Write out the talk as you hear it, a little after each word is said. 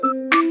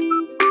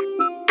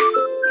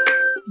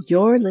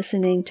You're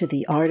listening to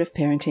the Art of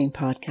Parenting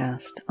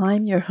podcast.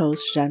 I'm your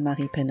host,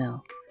 Jeanne-Marie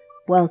Penel.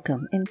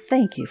 Welcome and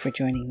thank you for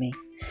joining me.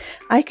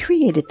 I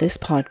created this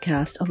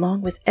podcast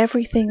along with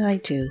everything I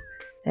do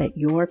at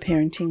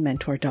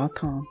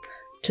yourparentingmentor.com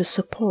to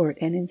support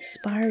and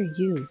inspire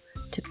you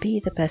to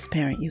be the best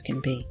parent you can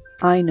be.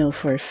 I know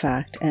for a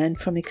fact and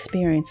from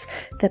experience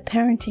that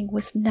parenting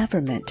was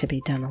never meant to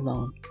be done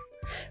alone.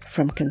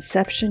 From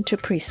conception to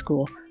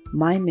preschool,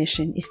 my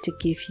mission is to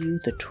give you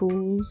the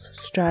tools,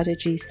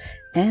 strategies,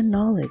 and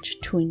knowledge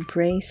to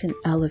embrace and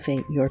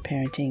elevate your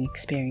parenting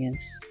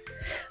experience.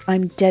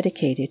 I'm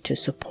dedicated to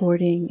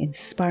supporting,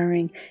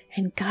 inspiring,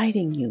 and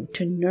guiding you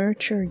to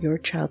nurture your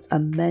child's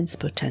immense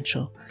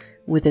potential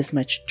with as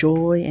much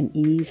joy and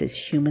ease as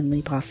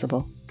humanly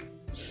possible.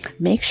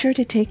 Make sure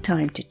to take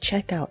time to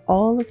check out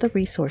all of the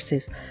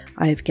resources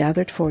I have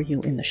gathered for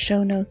you in the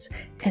show notes,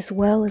 as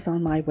well as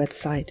on my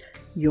website,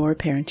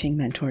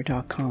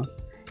 yourparentingmentor.com.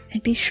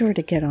 And be sure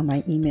to get on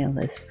my email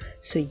list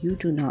so you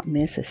do not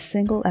miss a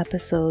single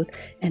episode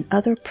and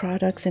other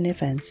products and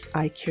events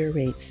I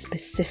curate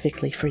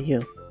specifically for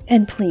you.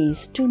 And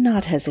please do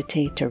not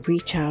hesitate to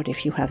reach out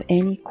if you have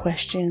any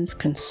questions,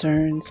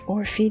 concerns,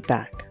 or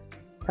feedback.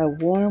 A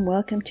warm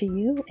welcome to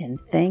you and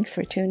thanks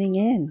for tuning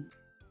in.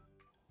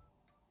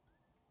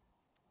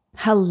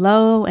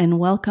 Hello and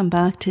welcome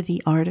back to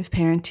the Art of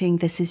Parenting.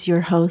 This is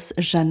your host,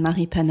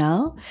 Jeanne-Marie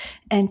Penel,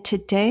 and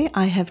today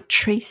I have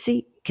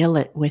Tracy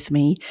Gillett with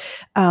me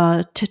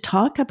to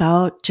talk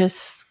about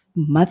just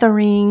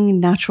mothering,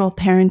 natural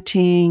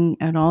parenting,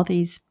 and all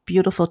these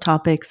beautiful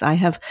topics. I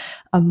have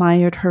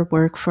admired her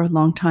work for a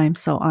long time,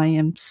 so I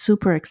am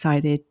super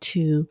excited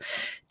to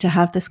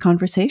have this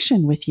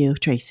conversation with you,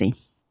 Tracy.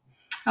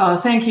 Oh,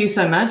 thank you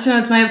so much. And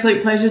it's my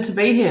absolute pleasure to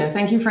be here.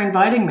 Thank you for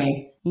inviting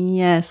me.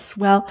 Yes.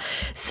 Well,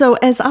 so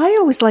as I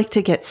always like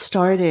to get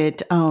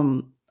started,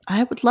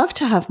 I would love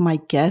to have my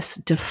guests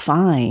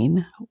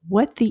define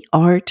what the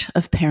art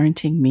of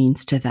parenting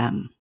means to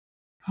them.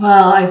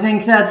 Well, I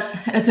think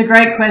it's a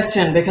great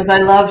question because I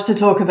love to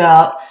talk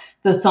about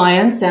the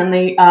science and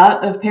the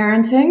art of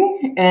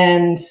parenting.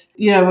 And,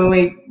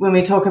 when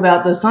we talk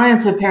about the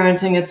science of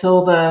parenting, it's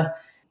all the,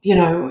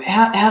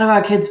 how do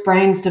our kids'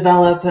 brains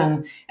develop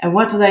and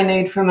what do they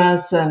need from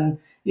us? And,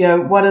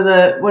 what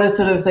are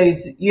sort of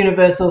these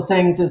universal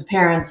things as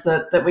parents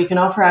that we can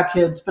offer our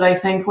kids? But I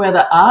think where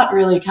the art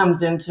really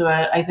comes into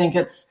it, I think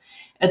it's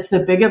the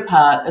bigger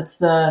part. It's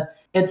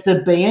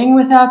the being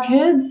with our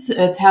kids.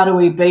 It's how do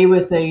we be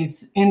with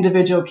these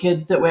individual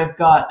kids that we've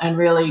got and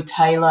really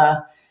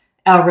tailor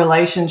our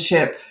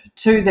relationship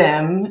to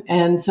them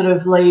and sort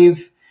of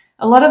leave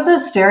a lot of the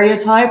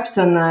stereotypes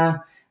and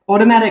the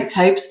automatic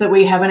tapes that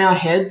we have in our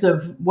heads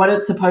of what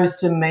it's supposed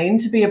to mean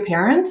to be a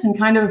parent and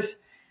kind of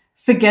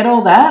forget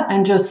all that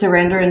and just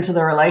surrender into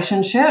the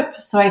relationship.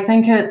 So I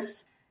think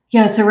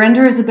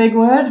surrender is a big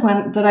word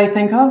that I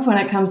think of when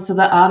it comes to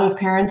the art of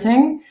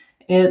parenting.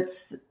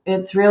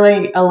 It's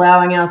really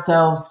allowing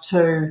ourselves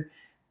to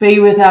be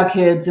with our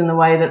kids in the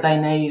way that they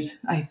need,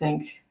 I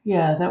think.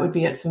 Yeah, that would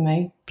be it for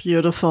me.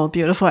 Beautiful,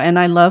 beautiful. And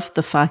I love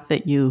the fact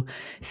that you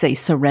say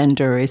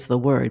surrender is the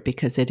word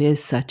because it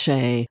is such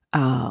a,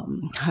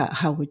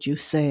 how would you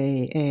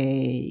say,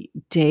 a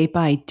day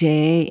by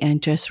day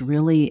and just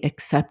really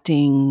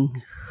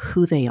accepting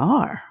who they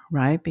are,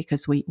 right?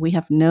 Because we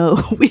have no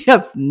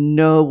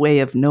way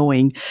of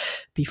knowing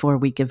before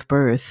we give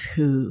birth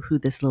who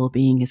this little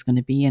being is going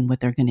to be and what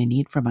they're going to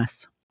need from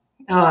us.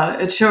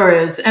 It sure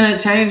is. And it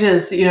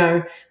changes.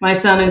 My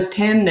son is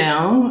 10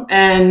 now.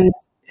 And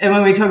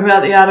when we talk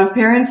about the art of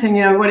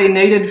parenting, what he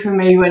needed from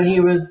me when he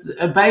was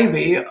a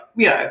baby,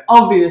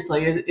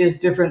 obviously is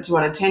different to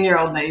what a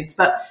 10-year-old needs.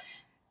 But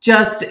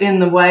just in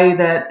the way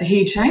that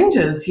he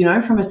changes,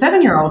 from a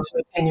 7-year-old to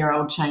a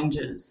 10-year-old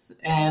changes.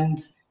 And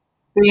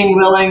being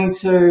willing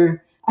to,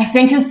 I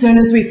think as soon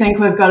as we think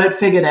we've got it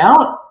figured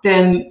out,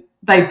 then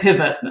they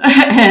pivot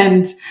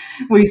and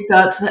we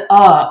start to,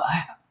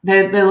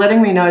 they're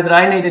letting me know that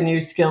I need a new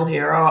skill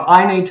here or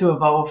I need to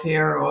evolve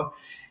here or,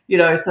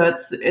 so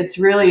it's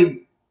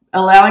really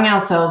allowing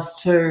ourselves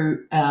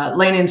to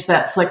lean into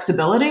that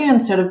flexibility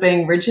instead of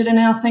being rigid in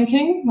our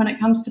thinking when it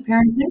comes to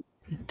parenting.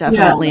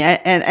 Definitely. Yeah.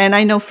 And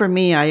I know for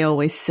me, I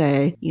always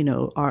say,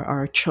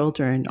 our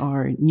children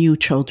are new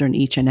children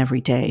each and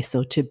every day.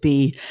 So to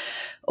be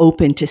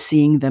open to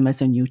seeing them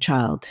as a new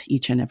child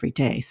each and every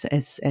day. So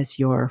as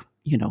you're,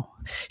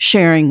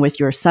 sharing with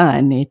your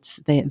son,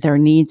 their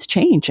needs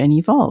change and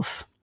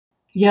evolve.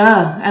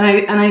 Yeah.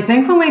 And I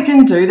think when we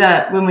can do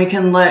that, when we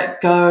can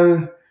let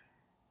go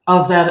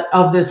of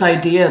this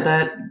idea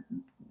that,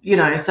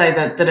 say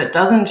that it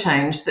doesn't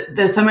change,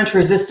 there's so much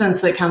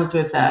resistance that comes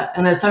with that.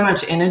 And there's so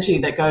much energy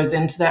that goes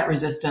into that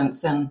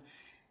resistance. And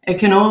it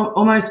can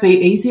almost be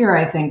easier,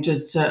 I think,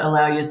 just to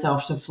allow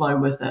yourself to flow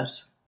with it.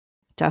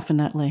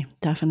 Definitely.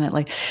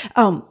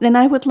 And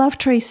I would love,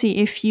 Tracy,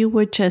 if you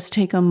would just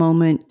take a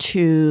moment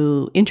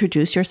to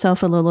introduce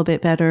yourself a little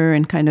bit better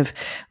and kind of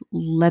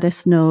let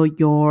us know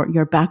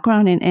your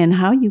background and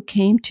how you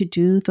came to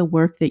do the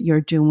work that you're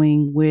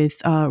doing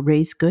with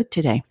Raise Good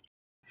today.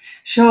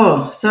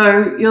 Sure.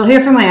 So you'll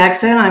hear from my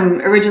accent.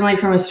 I'm originally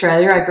from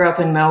Australia. I grew up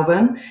in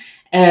Melbourne,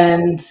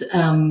 and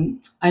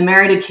I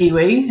married a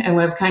Kiwi, and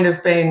we're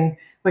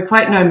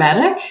quite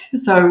nomadic.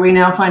 So we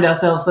now find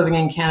ourselves living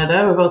in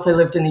Canada. We've also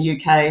lived in the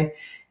UK,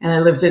 and I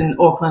lived in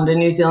Auckland in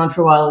New Zealand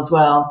for a while as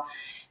well.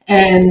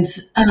 And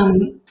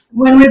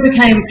when we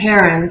became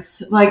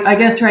parents, like I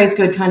guess Raise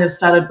Good kind of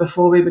started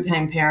before we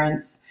became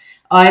parents.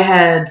 I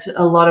had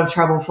a lot of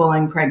trouble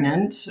falling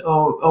pregnant,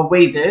 or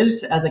we did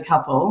as a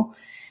couple.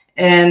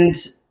 And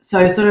so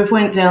I sort of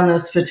went down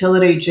this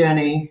fertility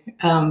journey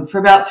for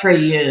about 3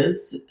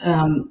 years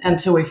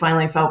until we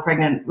finally fell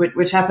pregnant,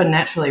 which happened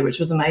naturally, which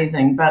was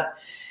amazing. But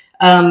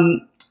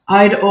um,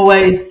 I'd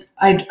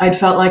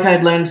felt like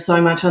I'd learned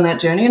so much on that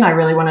journey, and I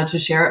really wanted to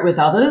share it with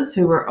others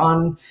who were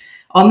on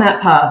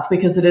that path,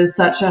 because it is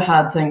such a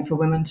hard thing for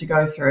women to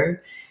go through.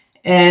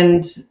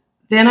 And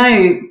then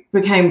I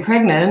became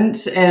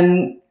pregnant,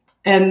 and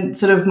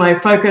sort of my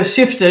focus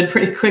shifted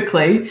pretty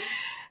quickly.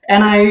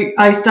 And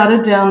I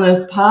started down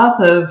this path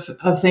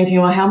of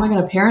thinking, well, how am I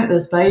going to parent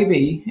this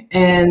baby?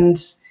 And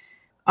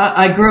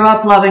I grew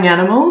up loving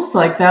animals.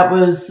 Like that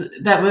was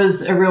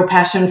a real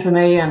passion for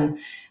me. And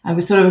I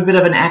was sort of a bit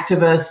of an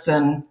activist,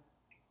 and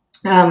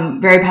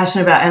very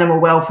passionate about animal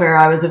welfare.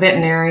 I was a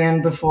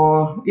veterinarian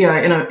before,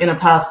 in a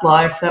past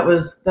life. That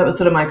was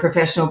sort of my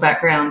professional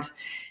background.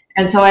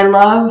 And so I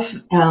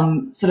love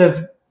sort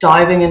of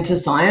diving into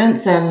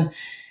science and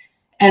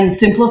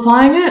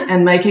simplifying it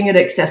and making it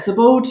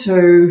accessible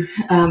to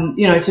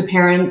to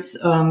parents,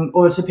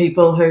 or to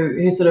people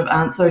who sort of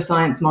aren't so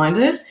science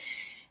minded.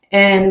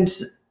 And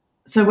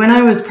so when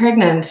I was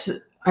pregnant,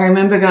 I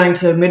remember going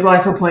to a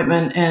midwife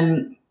appointment,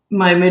 and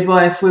my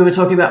midwife, we were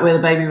talking about where the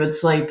baby would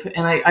sleep,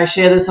 and I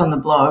share this on the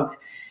blog.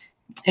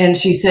 And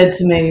she said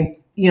to me,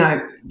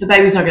 the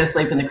baby's not going to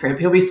sleep in the crib.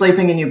 He'll be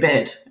sleeping in your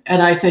bed.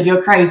 And I said,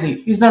 you're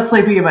crazy. He's not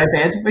sleeping in my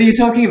bed. What are you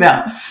talking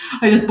about?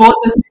 I just bought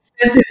this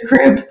expensive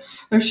crib.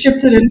 I've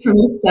shipped it in from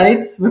the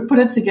States. We've put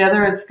it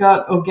together. It's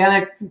got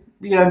organic,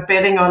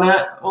 bedding on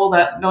it, all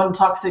that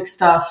non-toxic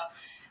stuff.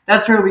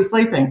 That's where he'll be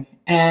sleeping.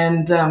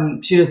 And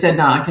she just said,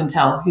 no, I can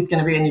tell. He's going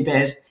to be in your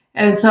bed.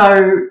 And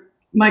so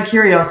my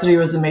curiosity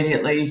was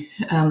immediately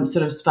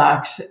sort of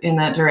sparked in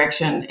that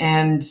direction.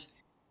 And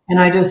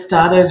I just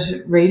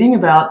started reading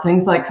about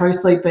things like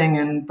co-sleeping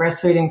and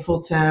breastfeeding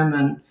full term,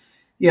 and,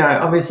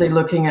 obviously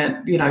looking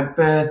at,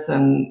 birth,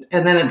 and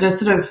then it just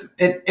sort of,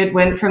 it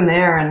went from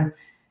there. And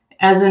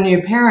as a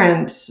new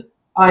parent,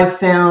 I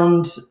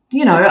found,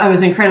 I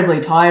was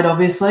incredibly tired,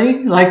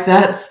 obviously. Like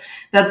that's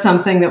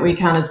something that we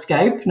can't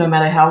escape, no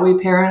matter how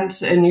we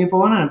parent a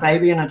newborn and a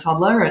baby and a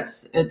toddler.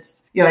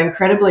 It's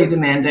incredibly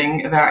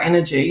demanding of our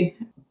energy.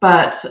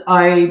 But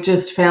I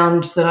just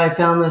found that I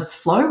found this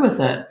flow with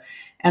it.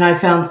 And I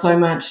found so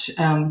much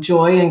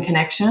joy and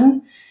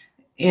connection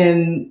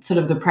in sort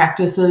of the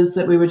practices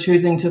that we were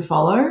choosing to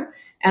follow.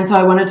 And so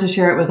I wanted to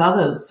share it with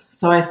others.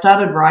 So I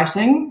started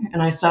writing,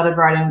 and I started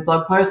writing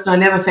blog posts. I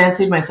never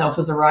fancied myself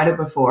as a writer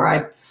before.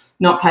 I'd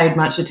not paid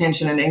much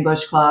attention in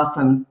English class,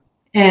 and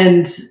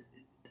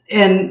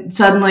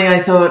suddenly I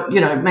thought,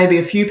 maybe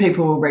a few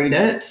people will read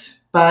it,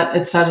 but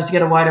it started to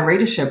get a wider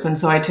readership. And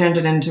so I turned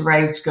it into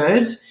Raised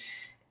Good,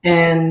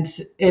 and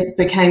it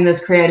became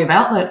this creative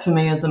outlet for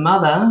me as a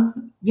mother.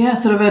 Yeah,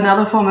 sort of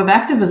another form of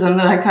activism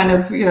that I kind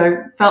of,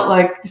 felt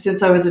like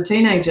since I was a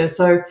teenager.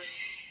 So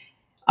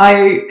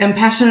I am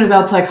passionate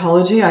about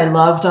psychology. I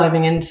love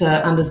diving into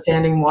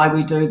understanding why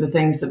we do the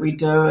things that we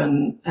do,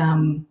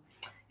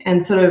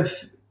 and sort of,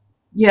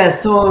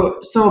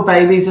 saw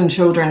babies and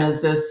children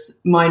as this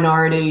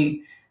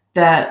minority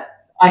that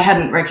I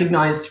hadn't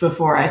recognized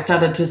before. I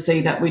started to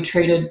see that we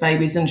treated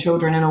babies and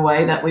children in a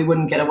way that we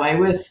wouldn't get away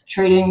with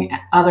treating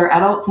other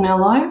adults in our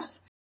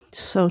lives.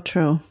 So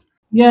true.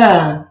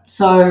 Yeah,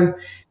 so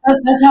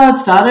that's how it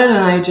started, and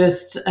I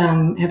just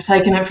have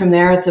taken it from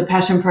there. It's a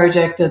passion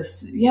project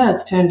it's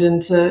turned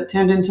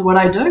into what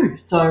I do.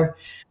 So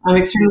I'm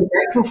extremely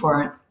grateful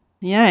for it.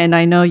 Yeah, and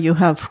I know you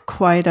have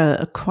quite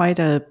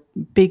a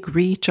big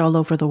reach all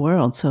over the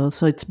world. So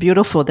it's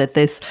beautiful that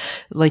this,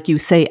 like you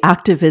say,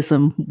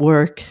 activism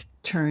work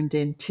turned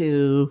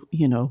into,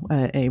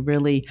 a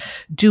really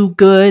do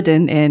good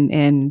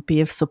and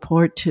be of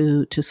support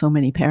to so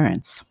many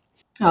parents.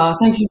 Oh,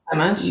 thank you so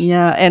much.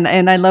 Yeah,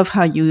 and I love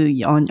how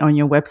you on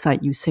your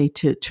website you say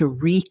to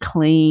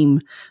reclaim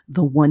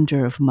the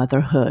wonder of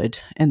motherhood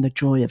and the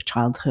joy of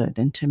childhood.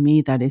 And to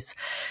me that is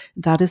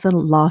a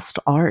lost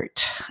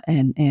art,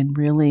 and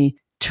really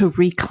to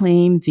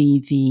reclaim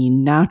the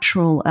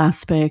natural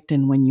aspect.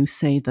 And when you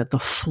say that the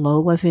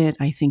flow of it,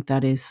 I think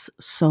that is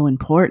so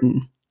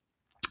important.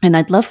 And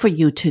I'd love for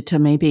you to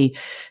maybe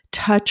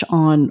touch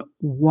on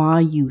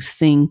why you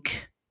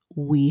think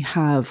we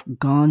have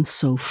gone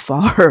so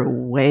far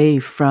away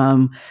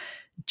from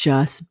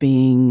just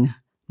being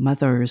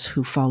mothers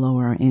who follow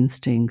our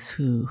instincts,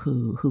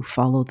 who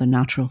follow the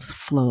natural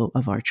flow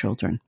of our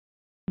children.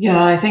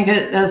 Yeah, I think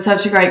that's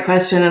such a great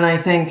question, and I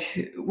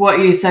think what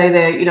you say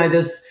there,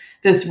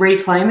 this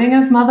reclaiming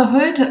of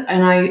motherhood,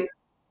 and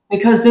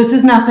because this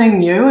is nothing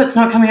new. It's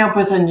not coming up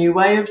with a new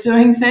way of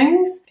doing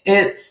things.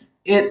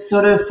 It's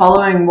sort of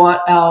following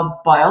what our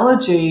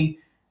biology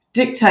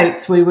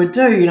dictates we would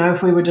do.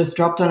 If we were just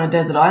dropped on a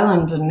desert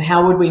island, and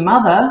how would we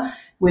mother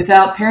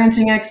without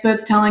parenting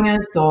experts telling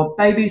us, or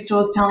baby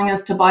stores telling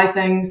us to buy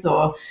things,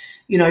 or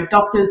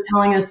doctors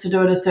telling us to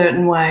do it a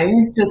certain way?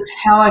 Just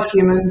how are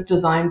humans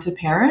designed to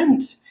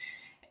parent?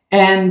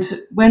 And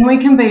when we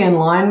can be in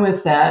line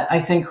with that, I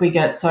think we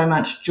get so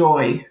much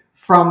joy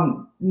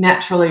from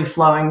naturally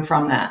flowing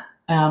from that,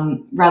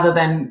 rather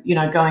than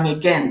going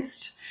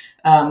against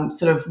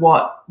sort of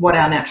what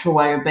our natural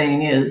way of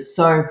being is.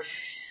 So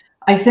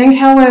I think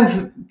how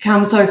we've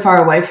come so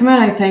far away from it,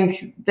 I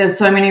think there's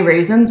so many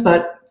reasons,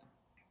 but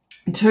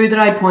two that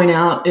I'd point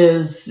out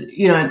is,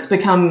 it's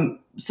become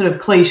sort of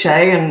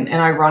cliche and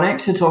ironic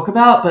to talk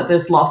about, but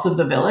this loss of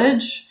the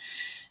village,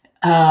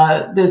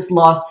 this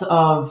loss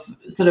of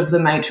sort of the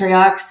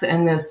matriarchs,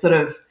 and this sort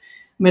of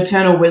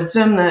maternal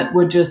wisdom that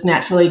would just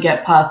naturally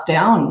get passed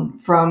down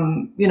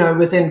from,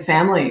 within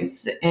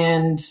families.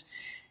 And,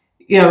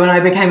 when I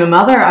became a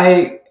mother,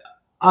 I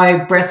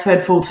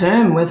breastfed full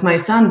term with my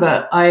son,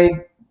 but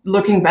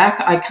looking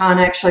back, I can't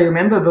actually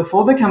remember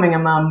before becoming a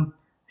mum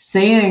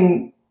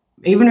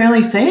even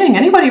really seeing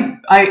anybody.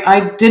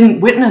 I didn't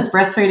witness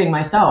breastfeeding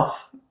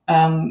myself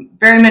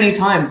very many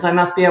times. I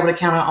must be able to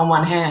count it on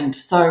one hand.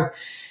 So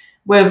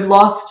we've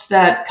lost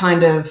that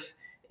kind of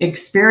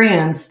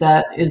experience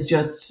that is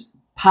just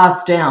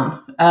passed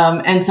down.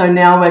 And so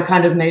now we're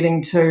kind of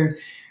needing to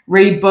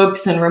read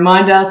books and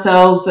remind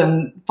ourselves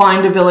and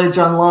find a village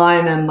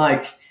online and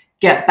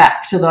get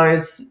back to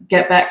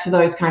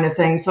those kind of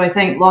things. So I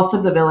think loss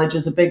of the village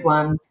is a big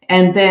one.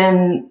 And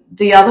then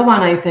the other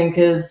one, I think,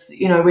 is,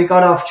 we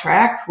got off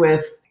track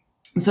with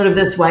sort of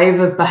this wave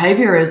of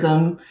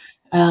behaviorism,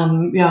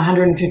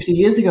 150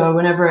 years ago,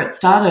 whenever it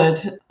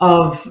started,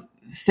 of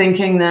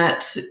thinking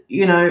that,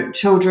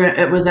 children,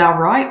 it was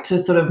our right to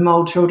sort of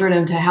mold children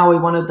into how we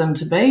wanted them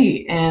to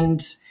be.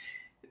 And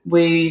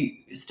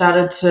we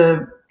started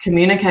to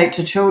communicate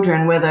to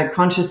children, whether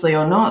consciously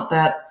or not,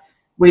 that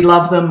we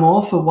love them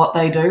more for what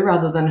they do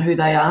rather than who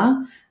they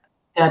are,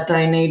 that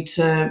they need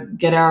to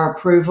get our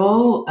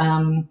approval,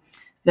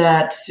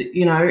 that,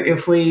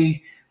 if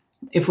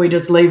we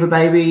just leave a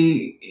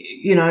baby,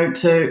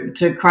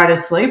 to cry to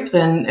sleep,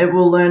 then it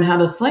will learn how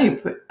to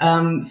sleep,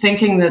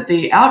 thinking that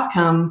the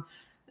outcome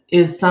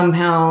is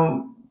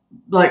somehow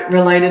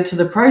related to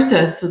the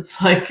process. It's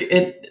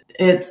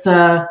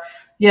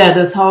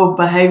this whole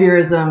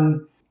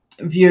behaviorism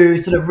view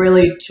sort of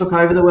really took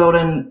over the world,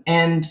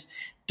 and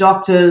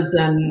doctors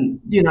and,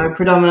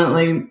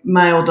 predominantly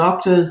male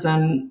doctors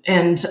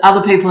and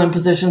other people in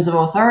positions of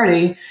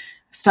authority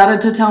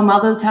started to tell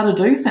mothers how to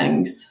do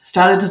things,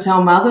 started to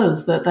tell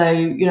mothers that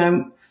they,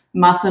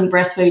 mustn't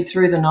breastfeed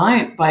through the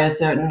night by a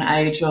certain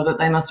age, or that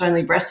they must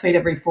only breastfeed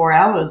every 4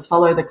 hours,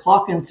 follow the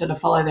clock instead of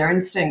follow their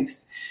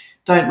instincts,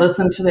 don't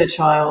listen to their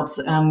child,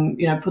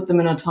 put them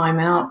in a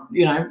timeout,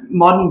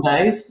 modern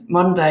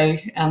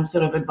day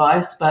sort of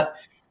advice. But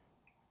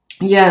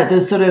yeah,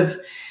 there's sort of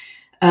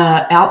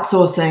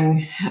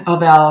outsourcing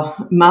of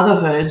our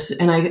motherhood.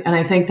 And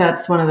I think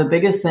that's one of the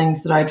biggest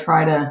things that I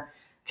try to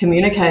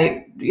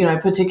communicate,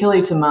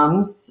 particularly to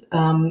mums,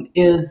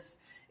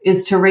 is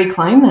to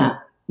reclaim that.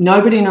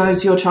 Nobody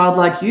knows your child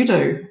like you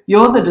do.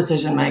 You're the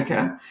decision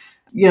maker.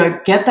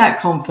 Get that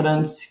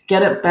confidence,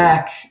 get it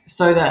back,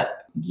 so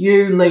that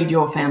you lead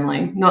your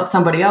family, not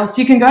somebody else.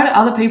 You can go to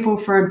other people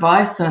for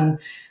advice,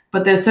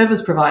 but they're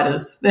service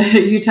providers.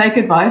 You take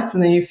advice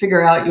and then you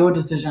figure out your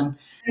decision.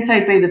 I think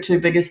they'd be the two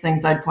biggest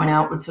things I'd point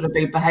out, would sort of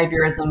be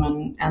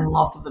behaviorism and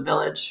loss of the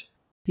village.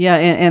 Yeah,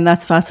 and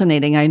that's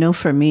fascinating. I know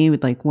for me,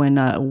 when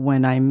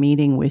I'm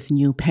meeting with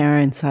new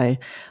parents, I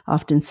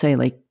often say,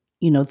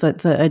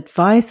 the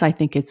advice, I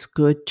think it's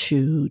good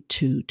to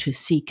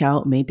seek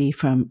out maybe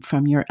from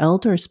your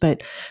elders,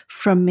 but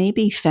from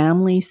maybe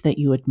families that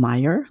you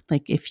admire.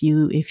 Like if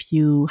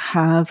you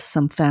have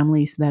some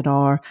families that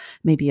are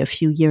maybe a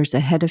few years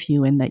ahead of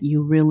you and that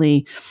you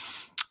really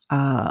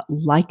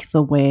like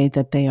the way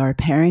that they are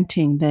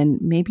parenting, then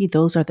maybe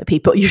those are the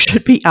people you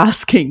should be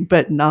asking,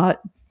 but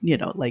not,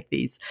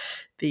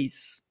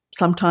 these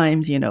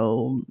sometimes,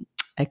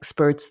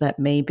 experts that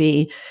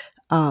maybe,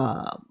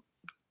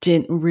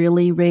 didn't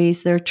really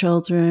raise their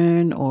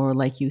children, or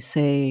like you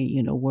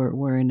say,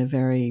 we're in a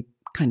very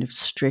kind of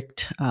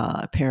strict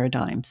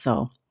paradigm.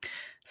 So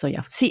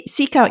yeah,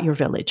 seek out your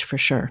village for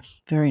sure.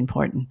 Very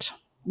important.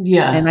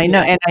 Yeah. And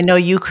I know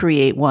you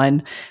create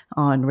one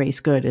on Raise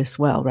Good as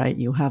well, right?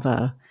 You have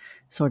a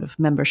sort of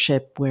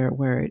membership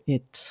where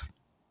it's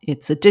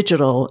a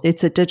digital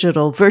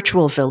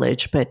virtual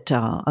village, but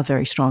a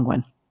very strong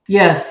one.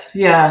 Yes,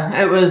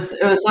 yeah, it was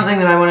something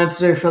that I wanted to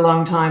do for a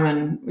long time,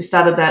 and we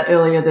started that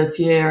earlier this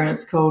year, and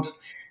it's called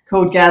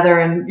Gather.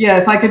 And yeah,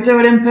 if I could do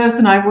it in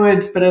person, I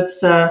would. But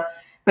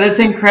it's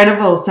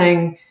incredible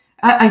seeing.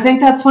 I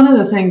think that's one of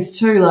the things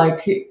too.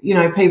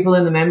 People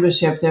in the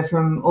membership, they're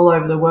from all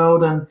over the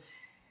world, and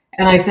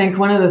I think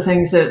one of the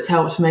things that's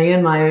helped me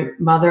in my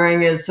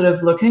mothering is sort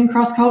of looking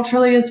cross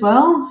culturally as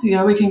well.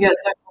 We can get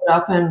so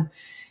caught up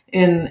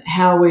in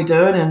how we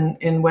do it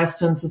in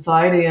Western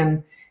society,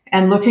 and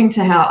looking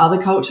to how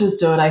other cultures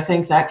do it, I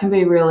think that can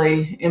be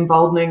really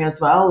emboldening as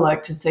well.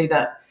 Like to see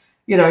that,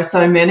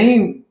 so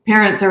many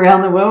parents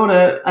around the world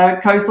are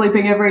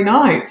co-sleeping every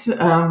night,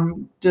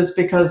 just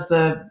because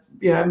the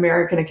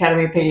American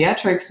Academy of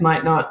Pediatrics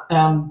might not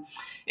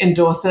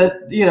endorse it.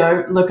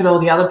 Look at all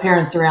the other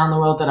parents around the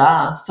world that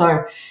are.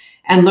 So,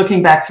 and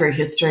looking back through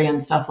history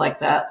and stuff like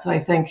that. So I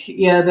think,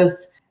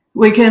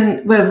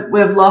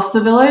 we've lost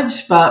the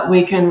village, but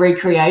we can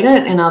recreate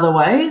it in other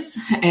ways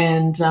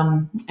and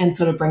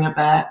sort of bring it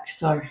back.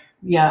 So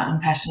yeah,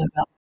 I'm passionate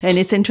about it. And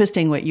it's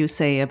interesting what you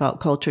say about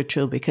culture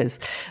too, because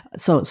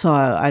so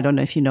I don't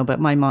know if you know, but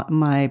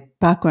my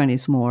background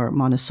is more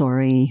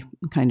Montessori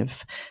kind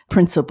of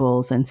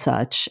principles and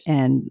such.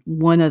 And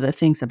one of the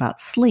things about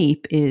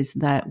sleep is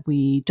that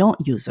we don't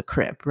use a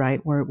crib,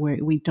 right?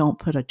 We don't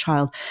put a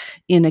child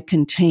in a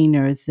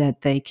container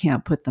that they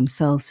can't put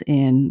themselves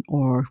in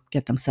or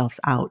get themselves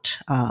out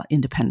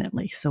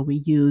independently. So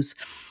we use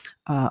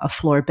a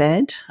floor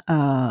bed,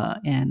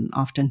 and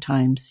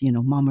oftentimes,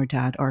 mom or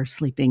dad are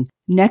sleeping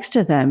next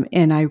to them.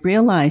 And I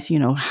realize,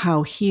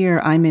 how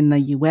here I'm in the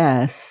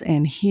US,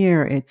 and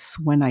here it's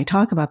when I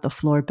talk about the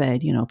floor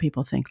bed,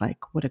 people think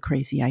like, what a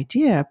crazy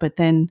idea. But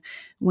then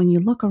when you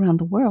look around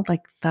the world,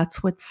 like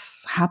that's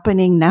what's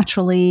happening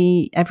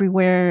naturally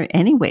everywhere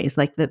anyways.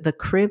 Like the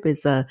crib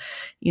is a,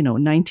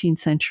 19th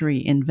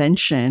century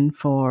invention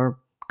for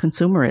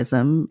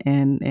consumerism,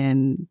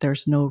 and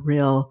there's no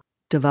real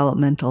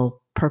developmental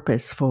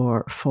purpose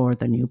for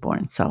the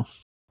newborn. So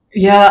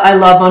yeah, I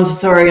love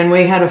Montessori, and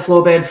we had a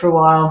floor bed for a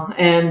while,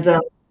 and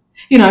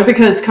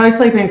because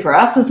co-sleeping for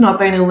us has not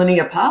been a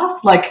linear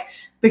path, like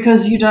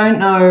because you don't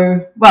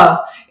know,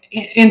 well,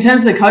 in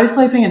terms of the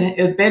co-sleeping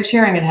and bed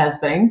sharing, it has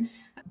been,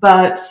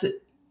 but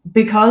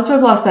because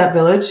we've lost that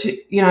village,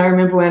 I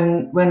remember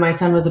when my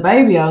son was a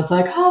baby, I was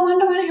like, oh, I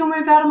wonder when he'll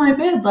move out of my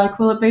bed. Like,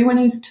 will it be when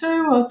he's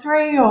 2 or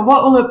 3, or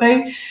what will it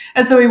be?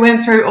 And so we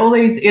went through all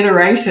these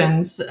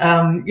iterations.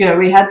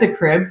 We had the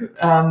crib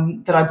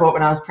that I bought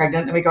when I was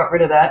pregnant, then we got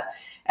rid of that.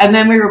 And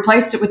then we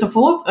replaced it with a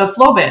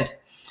floor bed.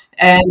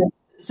 And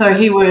so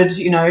he would,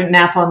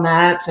 nap on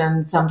that.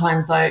 And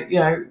sometimes I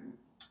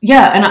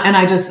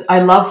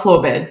love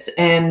floor beds.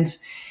 And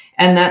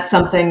that's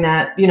something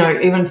that,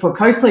 even for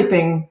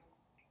co-sleeping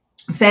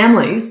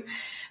families,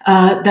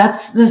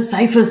 that's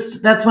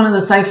one of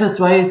the safest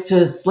ways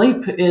to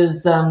sleep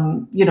is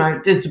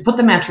is to put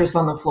the mattress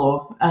on the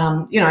floor,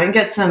 and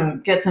get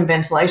some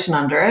ventilation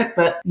under it.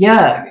 But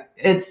yeah,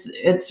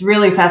 it's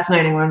really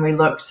fascinating when we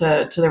look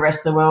to the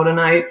rest of the world. And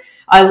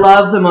I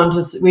love the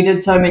Montessori. We did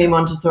so many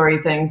Montessori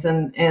things,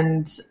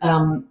 and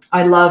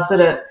I love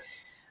that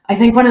I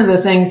think one of the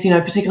things,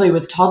 particularly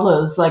with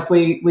toddlers, like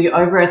we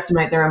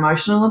overestimate their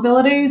emotional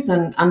abilities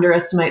and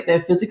underestimate their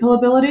physical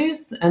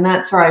abilities. And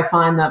that's where I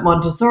find that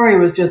Montessori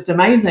was just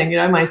amazing.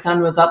 My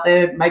son was up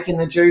there making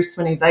the juice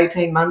when he's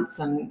 18 months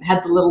and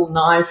had the little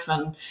knife,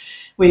 and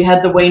we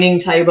had the weaning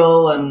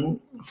table and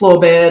floor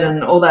bed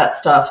and all that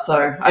stuff.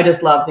 So I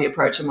just love the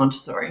approach of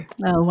Montessori.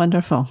 Oh,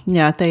 wonderful.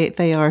 Yeah,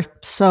 they are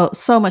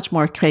so much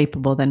more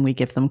capable than we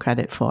give them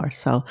credit for.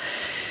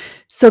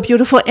 So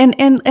beautiful. And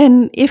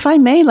if I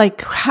may,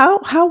 like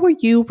how were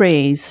you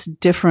raised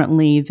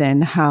differently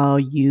than how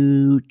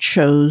you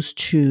chose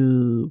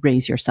to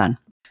raise your son?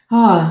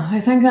 Oh,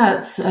 I think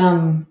that's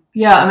I'm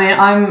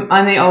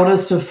the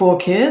oldest of 4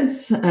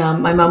 kids.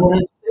 My mum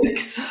wanted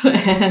 6,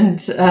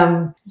 and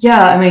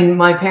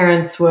my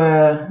parents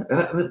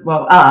were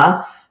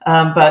are,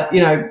 but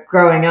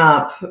growing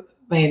up,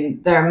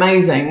 they're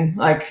amazing,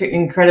 like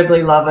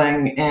incredibly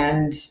loving,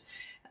 and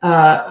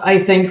I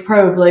think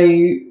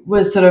probably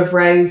was sort of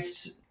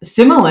raised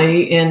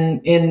similarly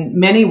in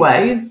many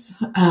ways.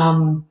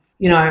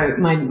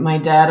 My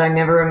dad, I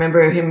never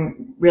remember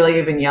him really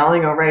even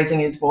yelling or raising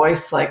his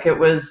voice. Like it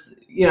was,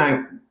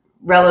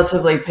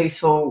 relatively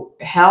peaceful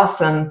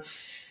house and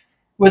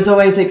was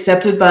always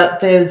accepted. But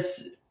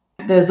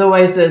there's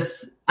always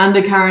this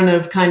undercurrent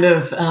of kind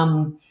of,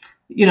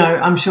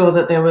 I'm sure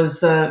that there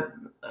was a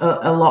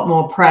lot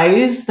more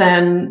praise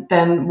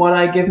than what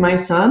I give my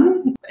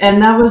son.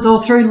 And that was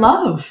all through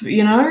love,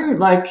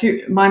 like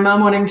my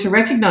mum wanting to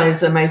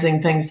recognize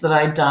amazing things that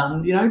I'd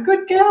done,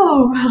 good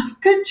girl,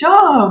 good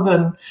job,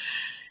 and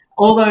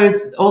all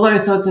those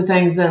sorts of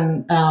things.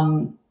 And,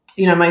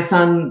 my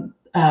son,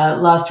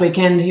 last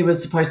weekend, he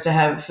was supposed to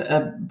have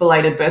a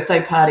belated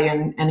birthday party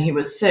and he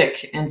was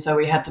sick. And so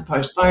we had to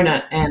postpone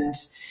it. And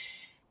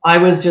I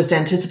was just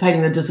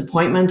anticipating the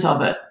disappointment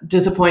of it.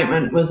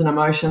 Disappointment was an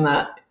emotion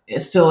that it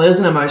still is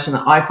an emotion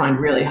that I find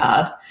really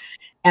hard.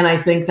 And I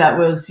think that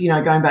was,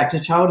 going back to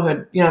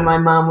childhood, my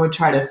mum would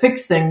try to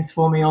fix things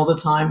for me all the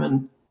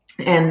time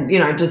and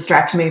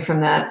distract me from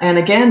that. And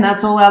again,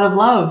 that's all out of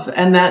love.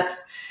 And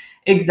that's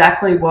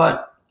exactly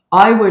what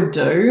I would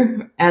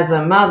do as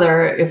a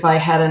mother if I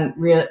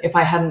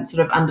hadn't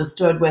sort of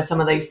understood where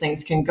some of these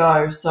things can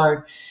go.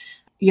 So,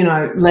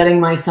 letting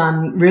my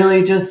son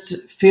really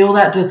just feel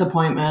that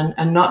disappointment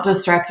and not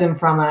distract him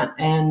from it,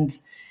 and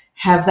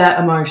have that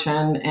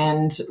emotion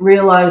and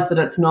realize that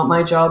it's not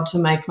my job to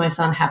make my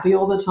son happy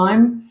all the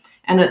time,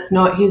 and it's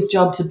not his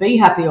job to be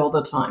happy all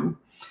the time.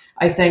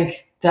 I think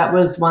that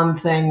was one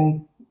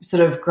thing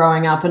sort of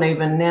growing up, and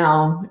even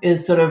now,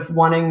 is sort of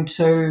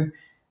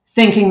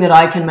thinking that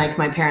I can make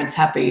my parents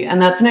happy. And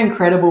that's an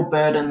incredible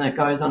burden that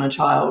goes on a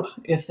child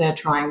if they're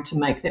trying to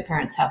make their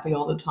parents happy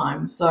all the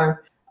time. So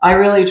I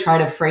really try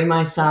to free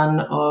my son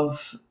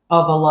of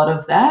a lot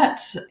of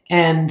that.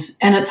 And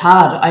it's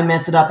hard. I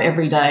mess it up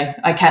every day.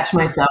 I catch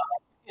myself,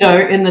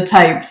 in the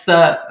tapes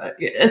that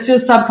it's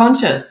just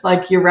subconscious,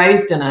 like you're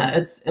raised in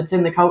it. It's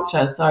in the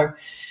culture. So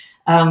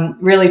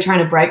really trying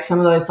to break some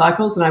of those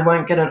cycles, and I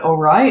won't get it all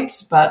right,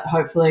 but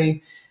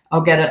hopefully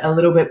I'll get it a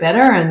little bit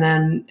better,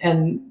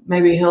 and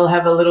maybe he'll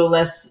have a little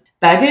less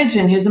baggage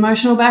in his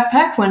emotional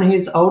backpack when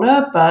he's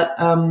older. But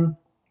no,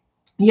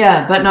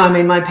 I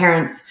mean, my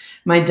parents,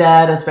 my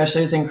dad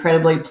especially, is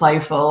incredibly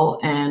playful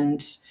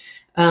and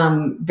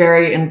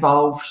very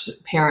involved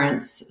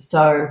parents.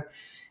 So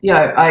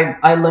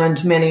I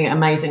learned many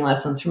amazing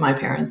lessons from my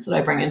parents that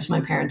I bring into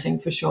my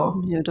parenting for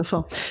sure.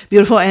 Beautiful.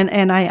 Beautiful.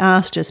 And I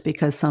ask just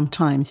because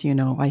sometimes,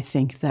 I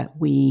think that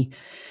we,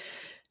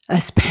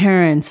 as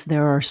parents,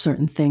 there are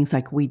certain things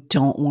like we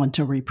don't want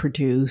to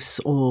reproduce,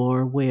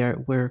 or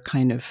we're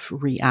kind of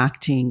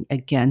reacting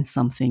against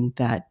something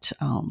that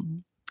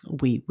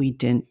we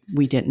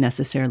didn't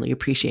necessarily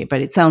appreciate.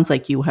 But it sounds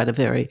like you had a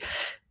very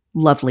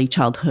lovely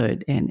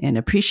childhood and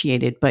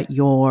appreciate it, but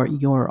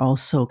you're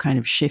also kind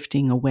of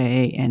shifting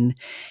away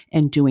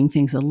and doing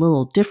things a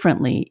little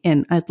differently.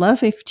 And I'd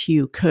love if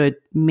you could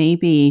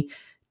maybe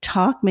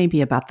talk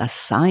about the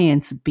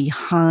science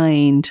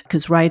behind,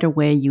 because right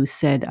away you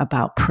said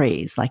about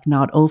praise, like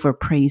not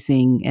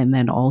overpraising, and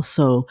then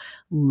also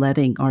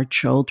letting our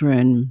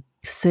children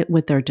sit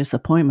with their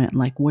disappointment.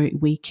 Like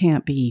we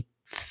can't be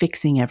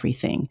fixing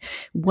everything.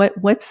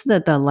 What's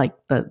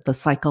the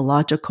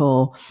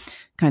psychological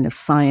kind of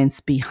science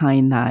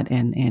behind that,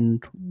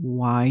 and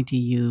why do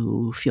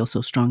you feel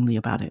so strongly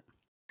about it?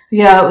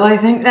 Yeah, well, I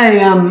think they,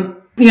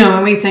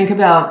 when we think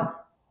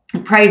about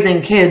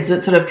praising kids,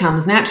 it sort of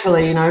comes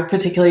naturally,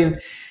 particularly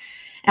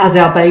as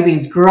our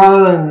babies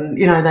grow and,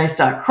 they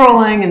start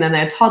crawling, and then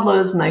they're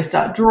toddlers and they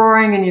start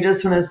drawing, and you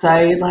just want to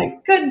say,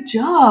 like, good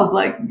job,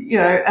 like,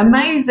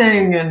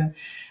 amazing.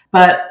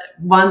 But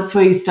once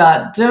we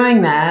start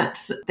doing that,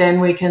 then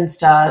we can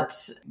start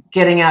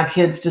getting our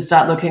kids to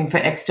start looking for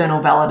external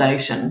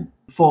validation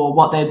for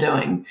what they're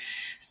doing.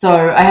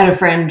 So I had a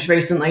friend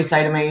recently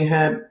say to me,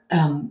 her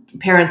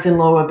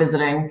parents-in-law were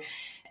visiting,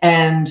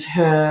 and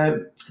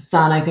her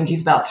son, I think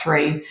he's about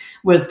 3,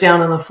 was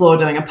down on the floor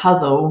doing a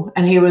puzzle,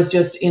 and he was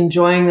just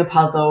enjoying the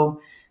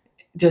puzzle,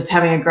 just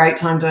having a great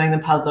time doing the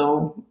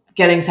puzzle,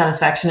 getting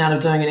satisfaction out of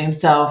doing it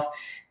himself.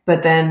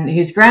 But then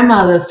his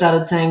grandmother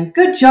started saying,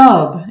 good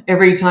job,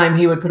 every time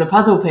he would put a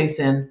puzzle piece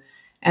in.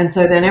 And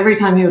so then every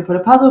time he would put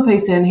a puzzle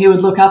piece in, he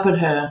would look up at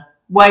her,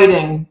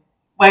 waiting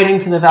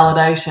for the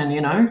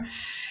validation,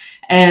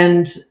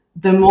 And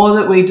the more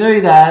that we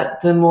do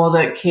that, the more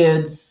that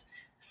kids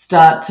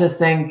start to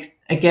think,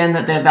 again,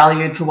 that they're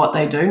valued for what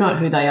they do, not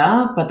who they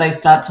are, but they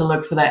start to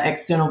look for that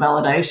external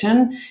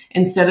validation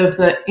instead of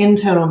the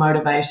internal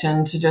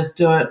motivation to just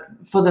do it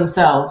for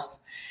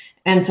themselves.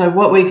 And so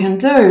what we can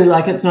do,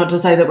 like, it's not to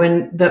say that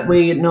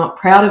we're not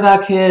proud of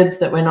our kids,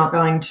 that we're not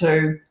going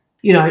to,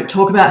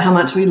 talk about how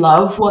much we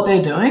love what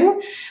they're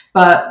doing.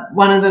 But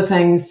one of the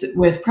things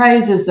with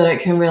praise is that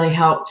it can really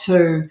help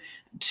to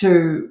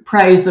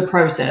praise the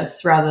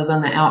process rather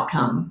than the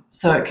outcome.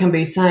 So it can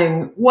be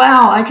saying,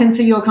 wow, I can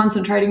see you're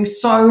concentrating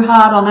so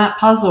hard on that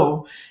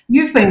puzzle.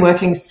 You've been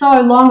working so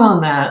long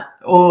on that.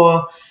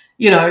 Or,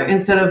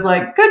 instead of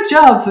like, good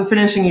job for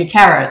finishing your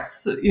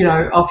carrots,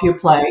 off your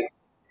plate,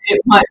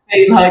 it might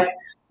be like,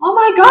 oh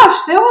my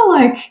gosh, there were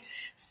like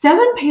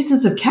 7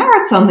 pieces of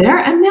carrots on there,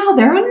 and now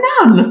there are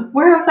none.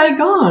 Where have they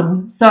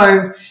gone?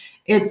 So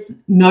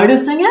it's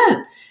noticing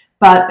it,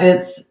 but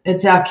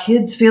it's our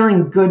kids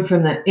feeling good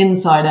from the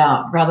inside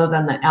out rather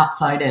than the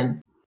outside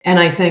in. And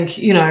I think,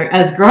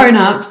 as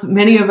grown-ups,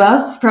 many of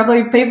us,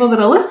 probably people that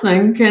are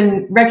listening,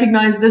 can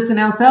recognize this in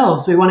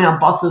ourselves. We want our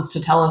bosses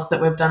to tell us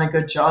that we've done a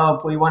good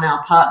job. We want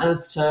our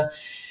partners to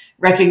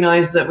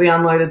recognize that we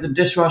unloaded the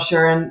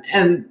dishwasher,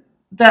 and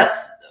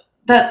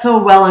that's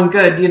all well and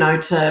good,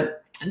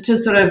 to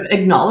sort of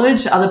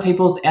acknowledge other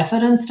people's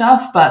effort and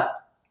stuff, but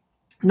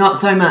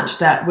not so much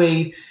that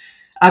we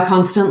are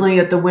constantly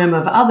at the whim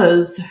of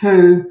others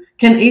who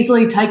can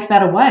easily take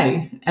that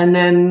away, and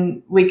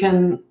then we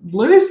can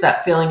lose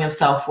that feeling of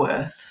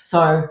self-worth.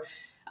 So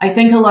I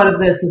think a lot of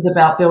this is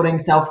about building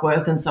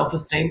self-worth and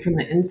self-esteem from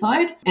the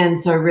inside. And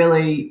so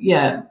really,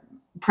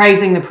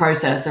 praising the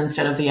process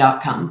instead of the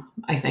outcome,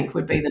 I think,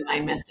 would be the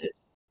main message.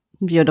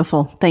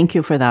 Beautiful. Thank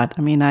you for that.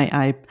 I mean,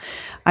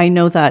 I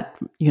know that,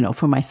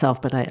 for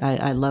myself, but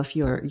I love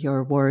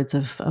your words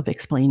of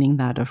explaining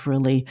that, of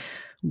really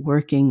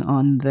working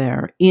on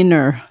their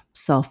inner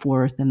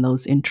self-worth and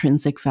those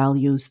intrinsic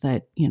values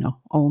that,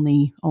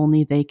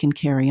 only they can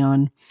carry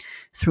on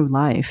through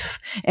life.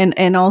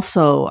 And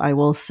also I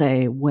will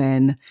say,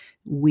 when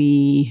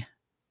we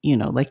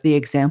like the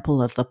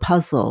example of the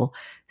puzzle,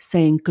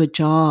 saying good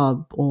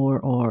job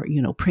or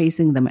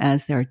praising them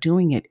as they're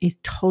doing it, it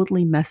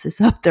totally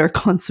messes up their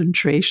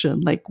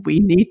concentration. Like, we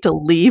need to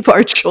leave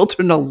our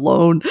children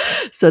alone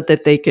so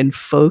that they can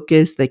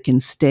focus, they can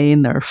stay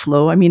in their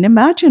flow. I mean,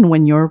 imagine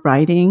when you're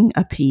writing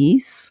a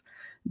piece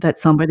that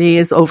somebody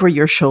is over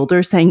your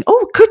shoulder saying,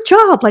 "Oh, good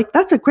job. Like,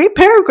 that's a great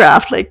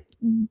paragraph. Like,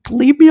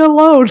 leave me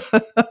alone."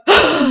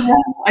 Yeah,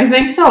 I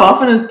think so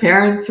often as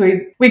parents,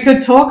 we could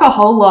talk a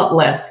whole lot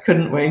less,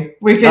 couldn't we?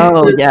 We could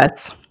Oh, just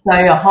yes.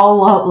 say a whole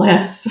lot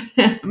less,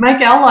 make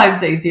our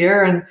lives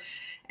easier,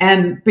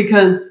 and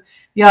because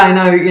I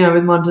know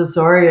with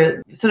Montessori,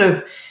 it sort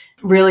of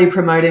really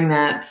promoting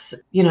that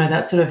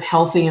that sort of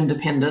healthy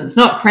independence,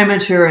 not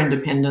premature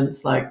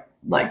independence like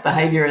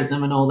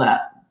behaviorism and all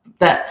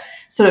that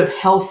sort of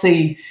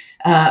healthy,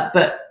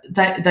 but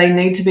they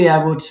need to be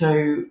able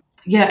to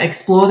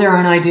explore their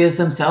own ideas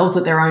themselves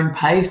at their own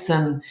pace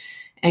and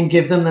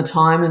give them the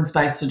time and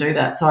space to do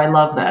that. So I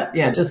love that.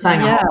 Yeah, just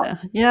saying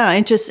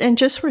and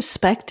just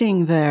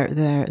respecting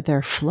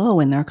their flow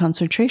and their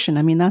concentration.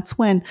 I mean, that's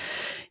when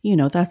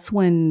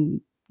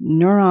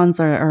neurons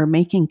are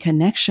making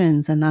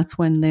connections, and that's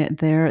when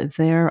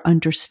they're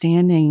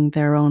understanding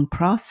their own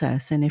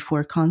process. And if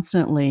we're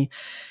constantly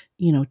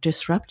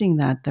disrupting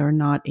that, they're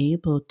not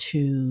able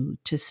to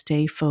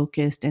stay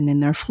focused and in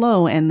their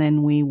flow. And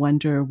then we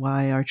wonder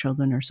why our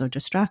children are so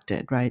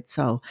distracted, right?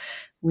 So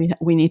we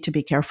need to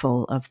be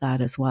careful of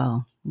that as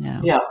well.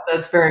 Yeah. Yeah,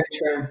 that's very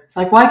true. It's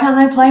like, why can't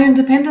they play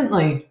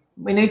independently?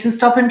 We need to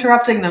stop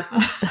interrupting them.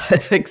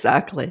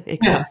 Exactly.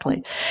 Yeah.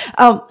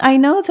 I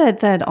know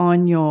that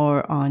on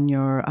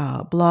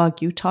your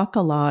blog, you talk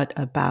a lot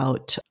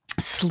about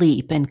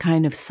sleep and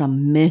kind of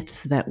some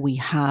myths that we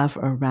have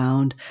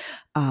around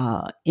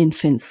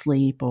infant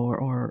sleep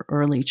or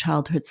early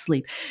childhood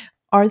sleep.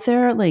 Are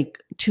there like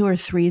 2 or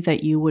 3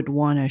 that you would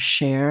want to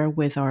share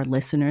with our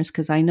listeners?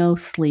 Because I know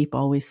sleep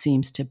always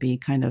seems to be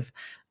kind of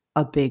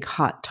a big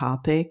hot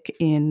topic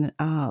in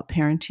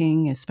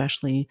parenting,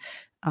 especially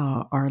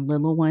our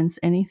little ones.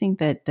 Anything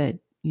that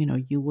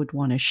you would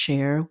want to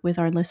share with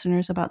our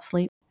listeners about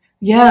sleep?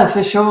 Yeah,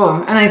 for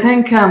sure. And I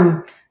think,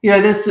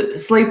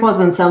 this sleep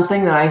wasn't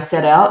something that I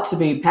set out to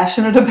be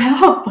passionate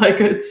about. Like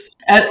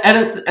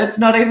it's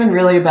not even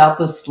really about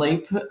the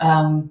sleep.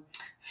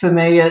 For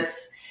me,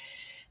 it's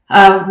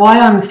why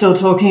I'm still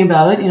talking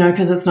about it,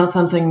 because it's not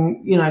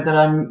something,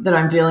 that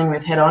I'm dealing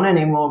with head on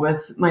anymore.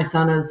 With my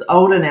son is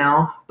older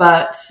now,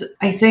 but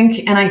I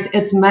think,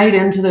 it's made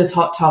into this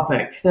hot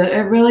topic that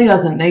it really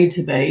doesn't need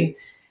to be.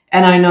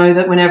 And I know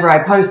that whenever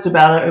I post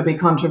about it, it'll be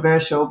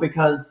controversial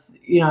because,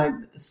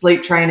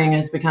 sleep training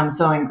has become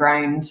so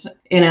ingrained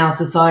in our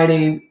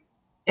society.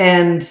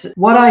 And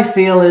what I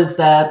feel is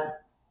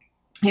that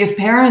if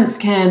parents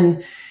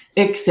can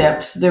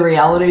accept the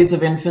realities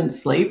of infant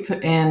sleep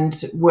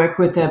and work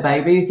with their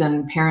babies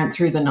and parent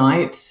through the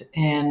night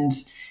and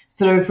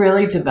sort of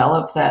really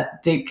develop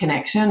that deep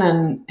connection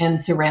and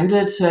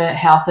surrender to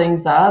how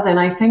things are, then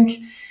I think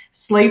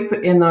sleep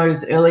in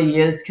those early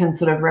years can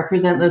sort of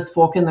represent this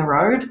fork in the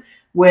road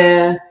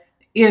where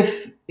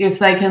if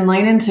they can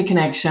lean into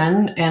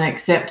connection and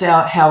accept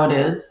out how it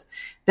is,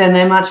 then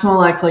they're much more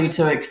likely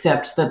to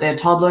accept that their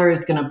toddler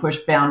is going to push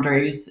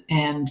boundaries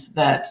and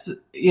that,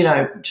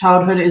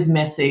 childhood is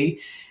messy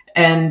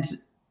and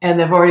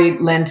they've already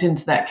lent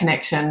into that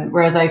connection.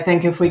 Whereas I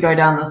think if we go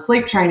down the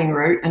sleep training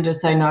route and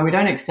just say, no, we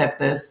don't accept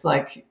this,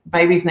 like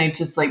babies need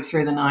to sleep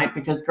through the night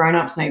because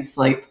grown-ups need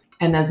sleep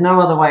and there's no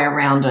other way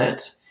around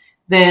it,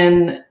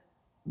 then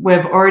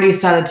we've already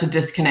started to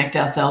disconnect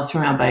ourselves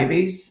from our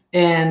babies.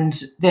 And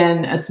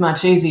then it's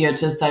much easier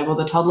to say, well,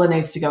 the toddler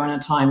needs to go in a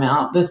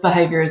timeout. This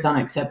behavior is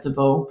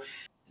unacceptable.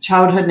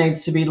 Childhood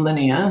needs to be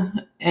linear.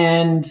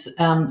 And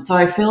so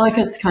I feel like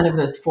it's kind of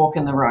this fork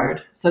in the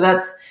road. So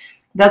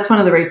that's one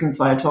of the reasons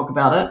why I talk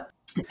about it.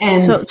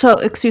 And so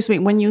excuse me,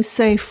 when you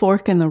say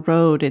fork in the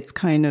road, it's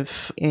kind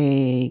of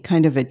a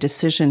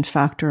decision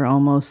factor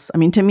almost. I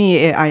mean, to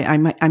me,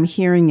 I'm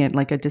hearing it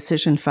like a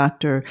decision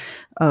factor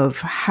of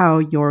how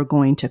you're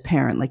going to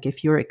parent. Like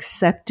if you're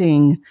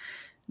accepting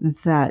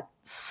that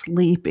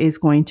sleep is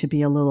going to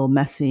be a little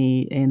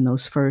messy in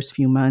those first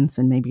few months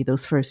and maybe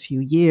those first few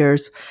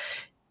years,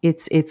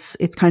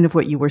 it's kind of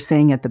what you were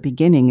saying at the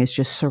beginning, is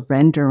just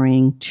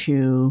surrendering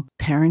to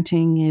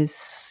parenting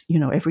is,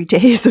 every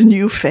day is a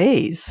new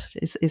phase.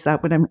 Is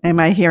that what am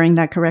I hearing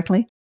that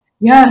correctly?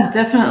 yeah,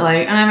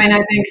 definitely. And I mean,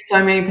 I think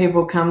so many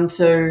people come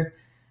to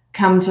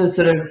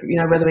sort of,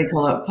 whether we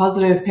call it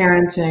positive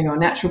parenting or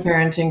natural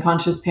parenting,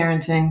 conscious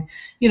parenting,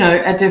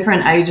 at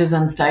different ages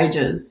and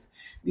stages.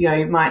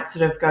 You might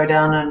sort of go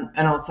down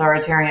an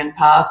authoritarian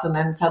path and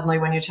then suddenly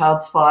when your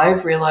child's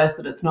 5, realize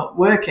that it's not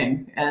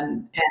working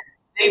and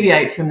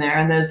deviate from there.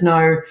 And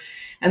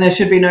there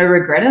should be no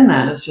regret in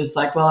that. It's just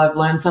like, well, I've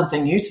learned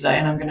something new today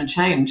and I'm going to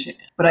change.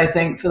 But I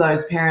think for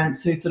those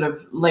parents who sort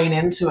of lean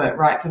into it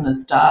right from the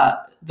start,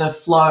 the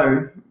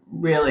flow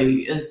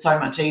really is so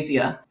much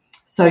easier.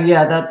 So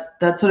yeah,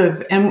 that's sort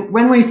of, and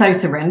when we say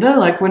surrender,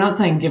 like we're not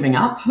saying giving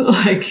up,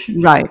 like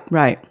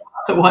Right.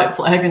 the white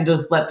flag and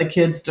just let the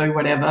kids do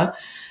whatever.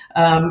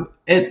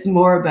 It's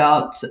more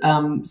about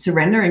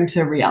surrendering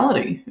to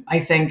reality. I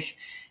think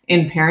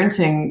in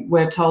parenting,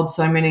 we're told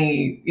so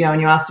many,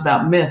 and you asked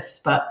about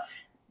myths, but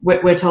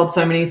we're told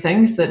so many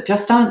things that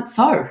just aren't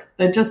so.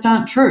 They just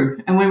aren't true.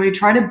 And when we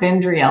try to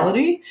bend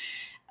reality,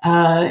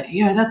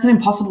 that's an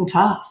impossible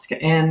task.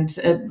 And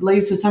it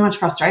leads to so much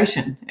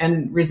frustration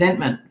and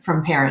resentment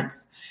from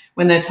parents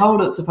when they're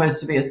told it's supposed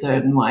to be a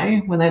certain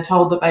way, when they're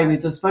told that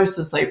babies are supposed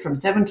to sleep from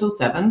 7 till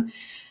 7,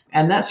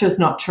 and that's just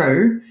not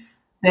true.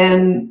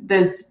 Then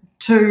there's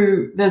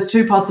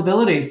two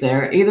possibilities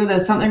there. Either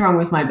there's something wrong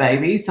with my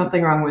baby,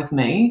 something wrong with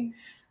me,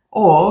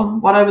 or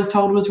what I was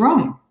told was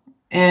wrong.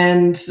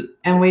 And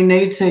we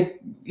need to,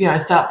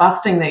 start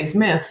busting these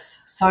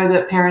myths so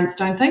that parents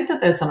don't think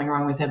that there's something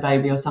wrong with their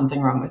baby or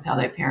something wrong with how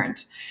they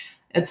parent.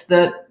 It's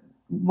that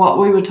what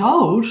we were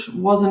told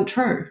wasn't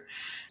true.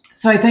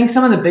 So I think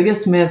some of the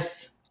biggest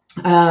myths,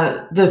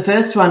 the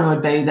first one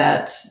would be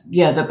that,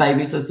 that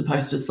babies are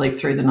supposed to sleep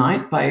through the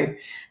night by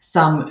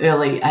some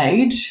early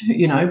age,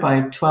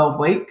 by 12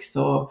 weeks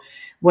or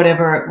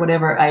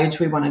whatever age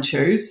we want to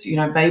choose.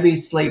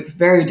 Babies sleep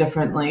very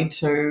differently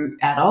to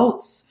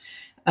adults.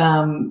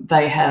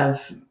 They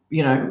have,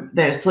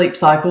 their sleep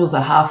cycles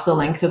are half the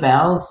length of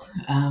ours.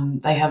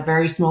 They have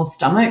very small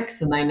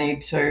stomachs and they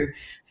need to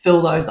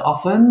fill those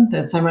often.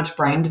 There's so much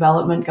brain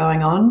development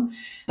going on.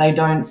 They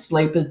don't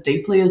sleep as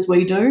deeply as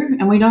we do,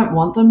 and we don't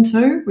want them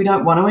to. We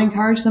don't want to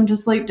encourage them to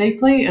sleep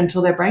deeply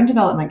until their brain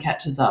development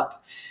catches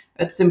up.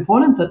 It's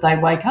important that they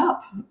wake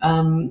up,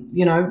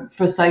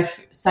 for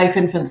safe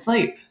infant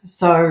sleep.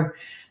 So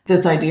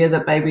this idea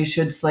that babies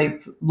should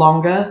sleep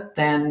longer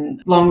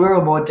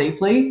or more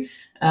deeply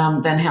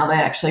than how they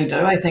actually do,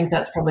 I think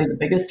that's probably the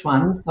biggest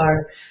one. So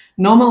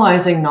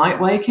normalizing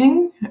night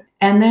waking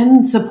and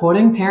then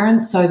supporting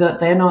parents so that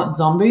they're not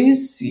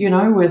zombies,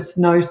 with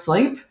no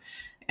sleep.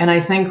 And I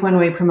think when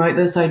we promote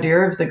this idea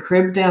of the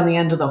crib down the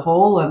end of the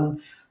hall,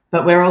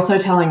 but we're also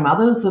telling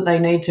mothers that they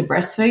need to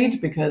breastfeed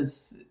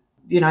because,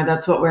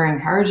 that's what we're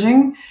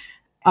encouraging.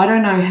 I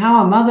don't know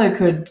how a mother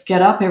could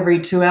get up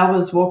every 2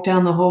 hours, walk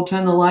down the hall,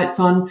 turn the lights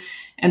on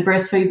and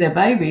breastfeed their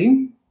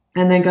baby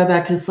and then go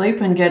back to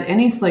sleep and get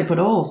any sleep at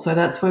all. So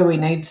that's where we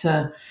need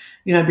to,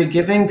 be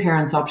giving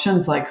parents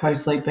options like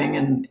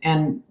co-sleeping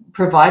and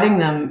providing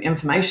them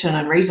information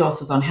and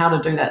resources on how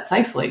to do that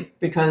safely,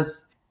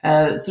 because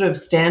a sort of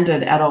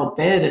standard adult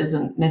bed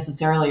isn't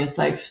necessarily a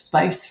safe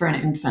space for an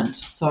infant.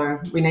 So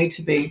we need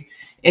to be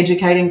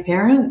educating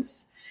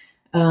parents.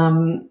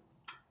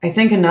 I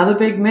think another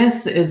big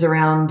myth is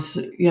around,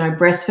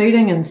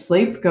 breastfeeding and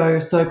sleep go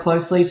so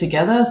closely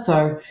together.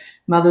 So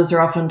mothers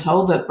are often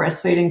told that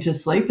breastfeeding to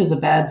sleep is a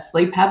bad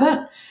sleep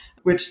habit,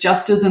 which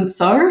just isn't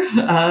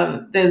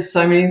so. There's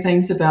so many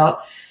things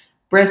about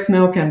breast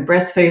milk and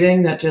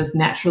breastfeeding that just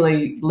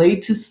naturally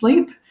lead to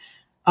sleep.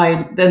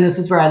 Then this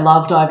is where I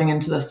love diving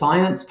into the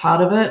science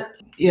part of it.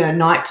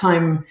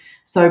 Nighttime.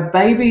 So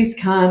babies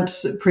can't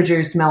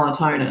produce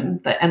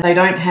melatonin and they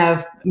don't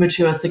have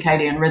mature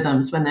circadian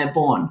rhythms when they're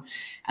born.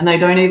 And they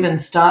don't even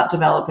start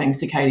developing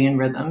circadian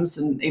rhythms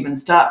and even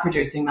start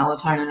producing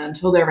melatonin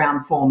until they're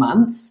around 4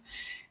 months.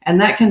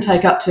 And that can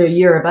take up to a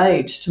year of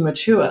age to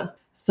mature.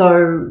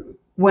 So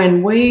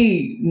when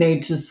we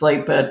need to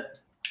sleep at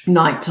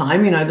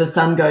nighttime, the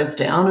sun goes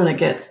down and it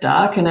gets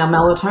dark and our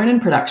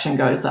melatonin production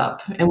goes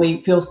up and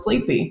we feel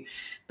sleepy.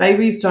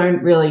 Babies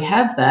don't really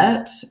have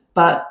that,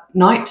 but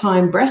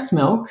nighttime breast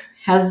milk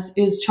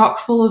is chock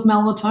full of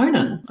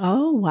melatonin.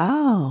 Oh,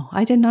 wow.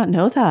 I did not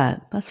know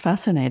that. That's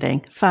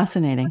fascinating.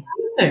 Fascinating.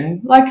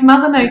 Like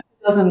Mother Nature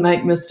doesn't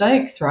make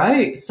mistakes,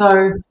 right?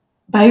 So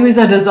babies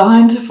are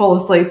designed to fall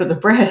asleep at the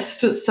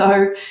breast.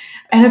 So,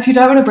 and if you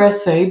don't want to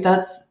breastfeed,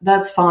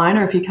 that's fine.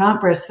 Or if you can't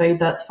breastfeed,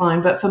 that's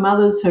fine. But for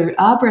mothers who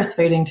are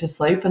breastfeeding to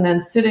sleep and then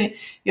sitting,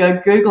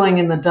 Googling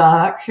in the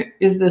dark,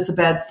 is this a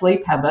bad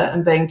sleep habit?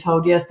 And being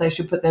told, yes, they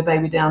should put their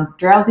baby down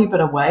drowsy but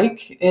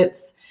awake.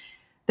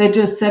 They're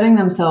just setting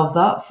themselves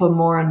up for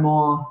more and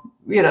more,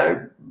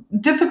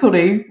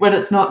 difficulty when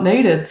it's not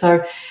needed.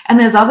 So, and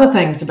there's other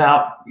things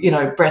about,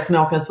 breast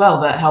milk as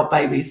well that help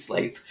babies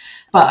sleep.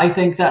 But I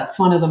think that's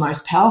one of the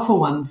most powerful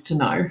ones to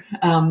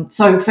know.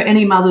 So for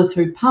any mothers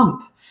who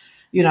pump,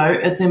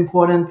 it's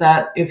important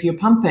that if you're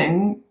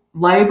pumping,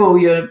 label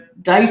your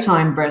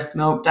daytime breast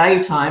milk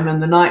daytime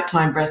and the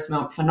nighttime breast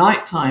milk for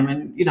nighttime,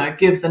 and,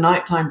 give the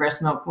nighttime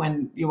breast milk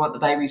when you want the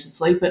baby to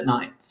sleep at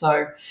night.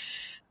 So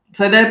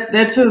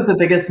they're two of the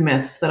biggest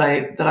myths that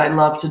I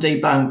love to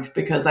debunk,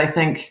 because I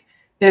think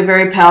they're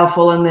very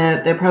powerful and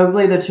they're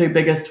probably the two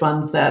biggest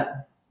ones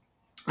that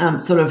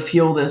sort of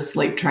fuel this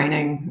sleep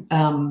training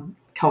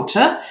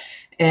culture.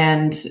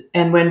 And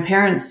when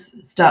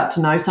parents start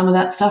to know some of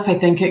that stuff, I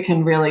think it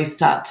can really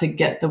start to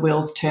get the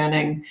wheels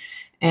turning.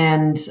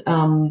 And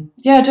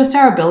just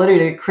our ability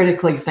to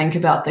critically think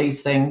about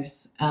these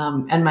things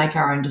and make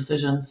our own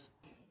decisions.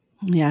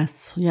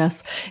 Yes,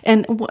 yes.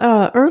 And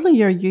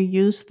earlier you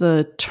used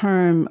the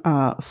term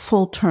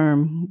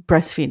full-term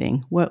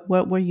breastfeeding. What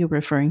were you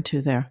referring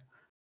to there?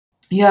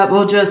 Yeah,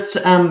 well, just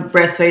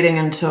breastfeeding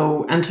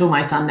until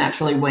my son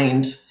naturally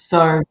weaned.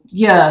 So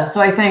yeah,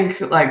 so I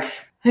think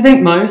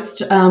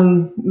most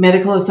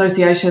medical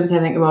associations, I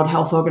think the World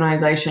Health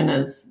Organization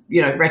is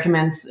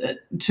recommends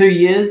 2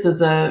 years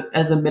as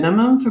a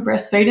minimum for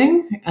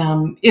breastfeeding.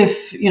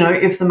 If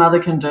if the mother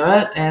can do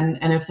it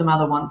and if the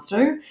mother wants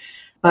to.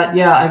 But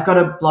yeah, I've got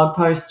a blog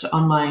post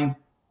on my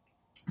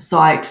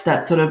site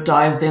that sort of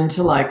dives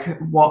into like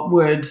what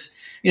would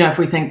if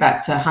we think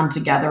back to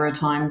hunter-gatherer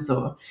times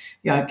or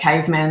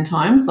caveman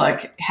times,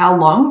 like how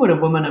long would a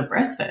woman have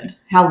breastfed,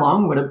 how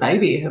long would a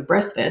baby have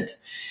breastfed,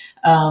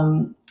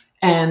 um,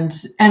 and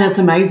it's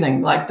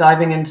amazing like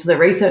diving into the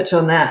research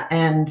on that.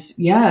 And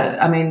yeah,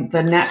 I mean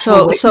the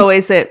natural So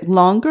is it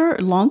longer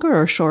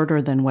or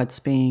shorter than what's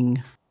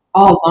being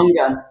oh,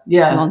 longer,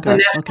 yeah, the longer?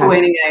 natural Okay.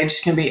 weaning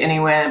age can be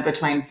anywhere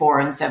between 4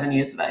 and 7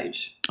 years of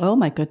age. Oh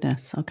my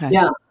goodness. Okay.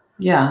 Yeah.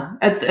 Yeah.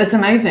 It's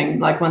amazing.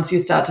 Like once you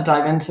start to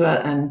dive into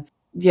it. And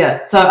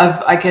yeah, so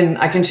I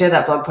can share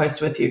that blog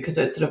post with you because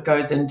it sort of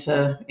goes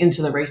into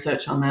the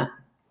research on that.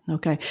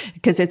 Okay.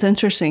 Because it's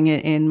interesting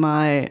in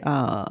my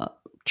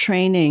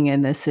training,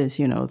 and this is,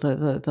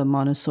 the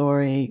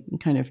Montessori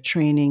kind of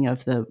training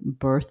of the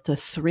birth to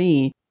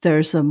 3,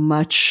 there's a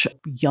much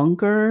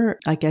younger,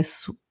 I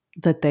guess,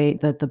 that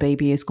the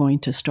baby is going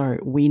to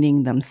start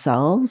weaning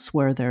themselves,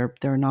 where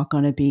they're not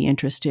going to be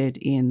interested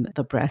in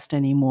the breast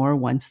anymore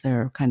once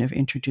they're kind of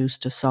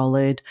introduced to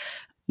solid,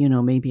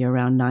 maybe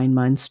around 9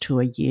 months to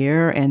a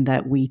year. And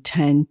that we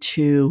tend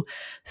to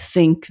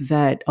think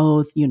that,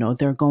 oh,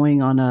 they're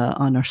going on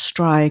a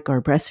strike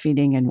or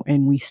breastfeeding,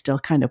 and we still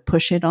kind of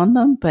push it on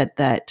them, but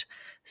that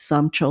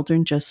some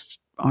children just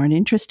aren't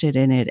interested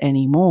in it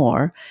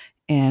anymore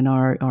and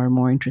are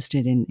more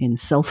interested in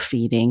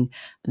self-feeding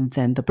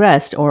than the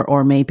breast,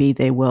 or maybe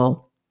they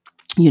will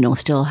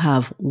still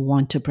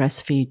want to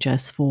breastfeed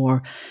just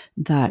for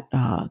that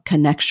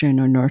connection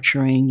or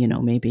nurturing,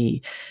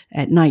 maybe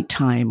at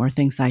nighttime or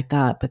things like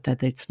that, but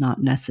that it's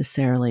not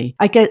necessarily.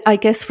 I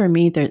guess for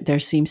me, there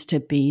seems to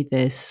be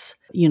this,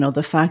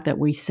 the fact that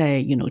we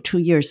say, 2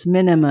 years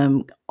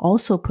minimum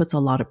also puts a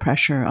lot of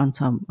pressure on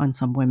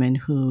some women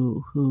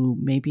who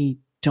maybe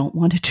don't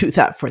want to do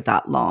that for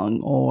that long,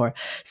 or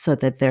so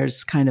that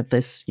there's kind of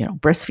this,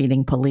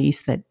 breastfeeding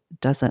police that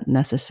doesn't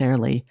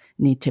necessarily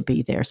need to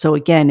be there. So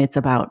again, it's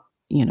about,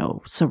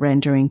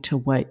 surrendering to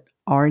what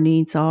our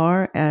needs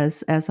are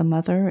as a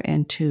mother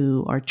and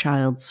to our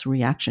child's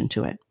reaction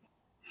to it.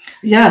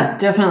 Yeah,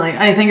 definitely.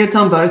 I think it's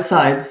on both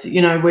sides.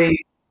 And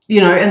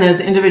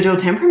there's individual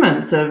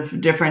temperaments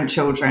of different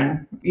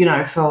children,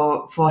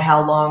 for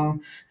how long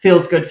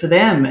feels good for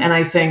them. And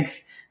I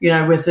think,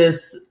 with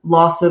this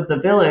loss of the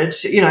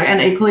village,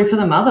 and equally for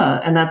the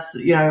mother. And that's,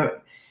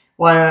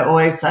 why I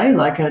always say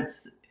like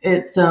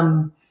it's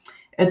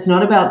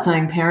not about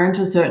saying parent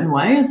a certain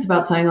way. It's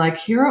about saying like,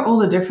 here are all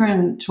the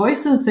different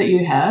choices that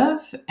you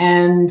have,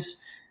 and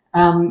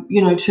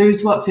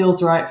choose what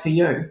feels right for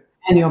you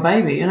and your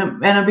baby,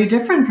 and it'll be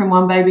different from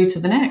one baby to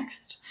the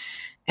next.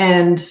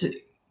 And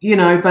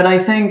but I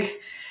think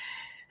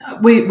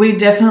we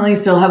definitely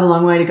still have a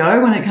long way to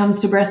go when it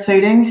comes to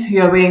breastfeeding.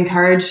 We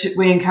encourage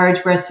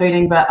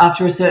breastfeeding, but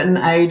after a certain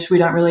age, we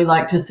don't really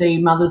like to see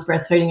mothers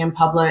breastfeeding in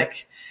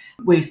public.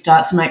 We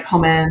start to make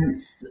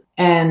comments,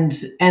 and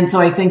so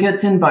I think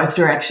it's in both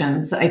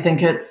directions. I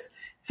think it's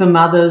for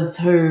mothers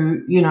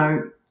who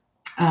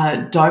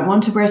don't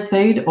want to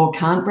breastfeed or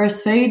can't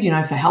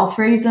breastfeed, for health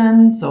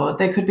reasons, or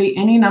there could be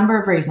any number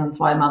of reasons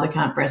why a mother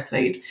can't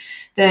breastfeed.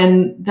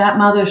 Then that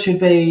mother should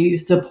be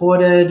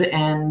supported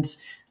and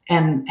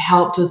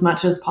helped as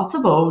much as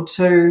possible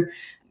to,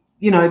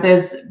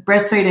 there's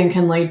breastfeeding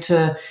can lead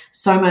to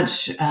so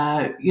much,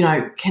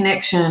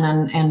 connection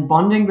and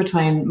bonding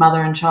between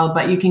mother and child,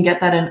 but you can get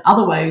that in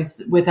other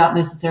ways without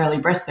necessarily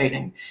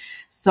breastfeeding.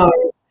 So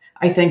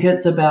I think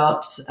it's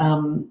about,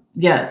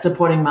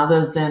 supporting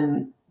mothers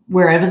and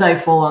wherever they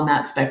fall on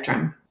that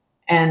spectrum,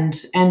 and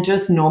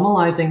just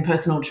normalizing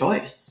personal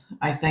choice.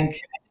 I think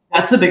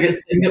that's the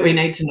biggest thing that we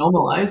need to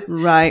normalize.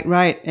 Right,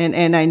 right.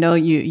 And I know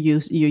you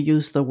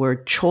use the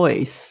word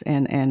choice,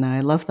 and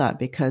I love that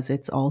because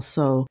it's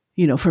also,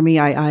 for me,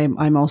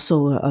 I'm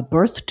also a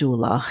birth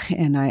doula,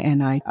 and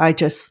I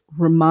just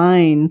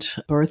remind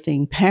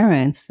birthing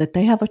parents that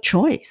they have a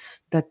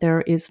choice, that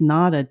there is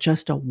not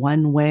just a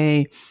one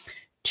way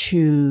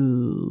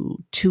to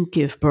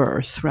give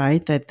birth,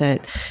 right?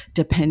 That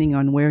depending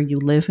on where you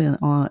live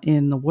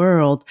in the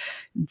world,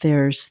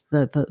 there's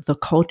the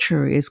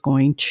culture is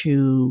going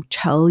to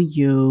tell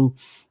you,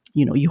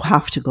 you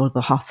have to go to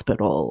the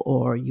hospital,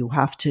 or you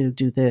have to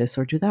do this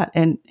or do that.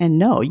 And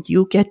no,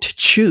 you get to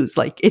choose.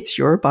 Like, it's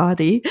your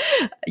body.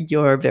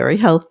 You're very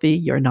healthy.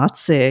 You're not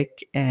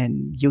sick,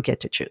 and you get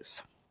to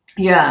choose.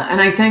 Yeah,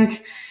 and I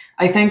think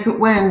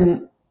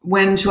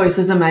when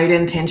choices are made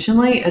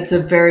intentionally, it's a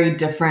very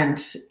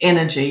different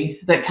energy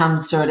that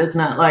comes to it,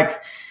 isn't it?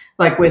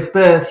 Like with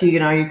birth, you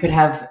could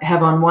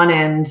have on one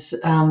end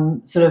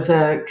sort of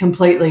a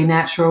completely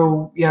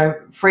natural,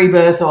 free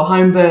birth or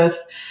home birth,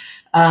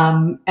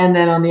 and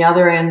then on the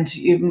other end,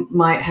 you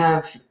might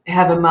have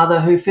have a mother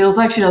who feels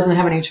like she doesn't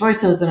have any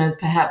choices and is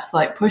perhaps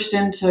like pushed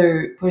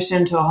into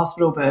a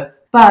hospital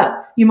birth.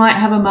 But you might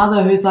have a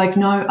mother who's like,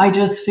 no, I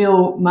just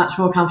feel much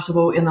more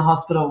comfortable in the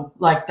hospital.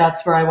 Like,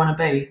 that's where I want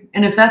to be.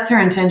 And if that's her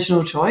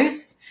intentional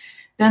choice,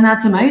 then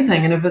that's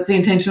amazing. And if it's the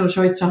intentional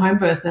choice to home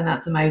birth, then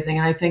that's amazing.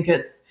 And I think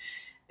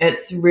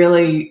it's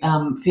really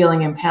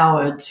feeling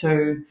empowered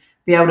to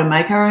be able to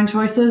make our own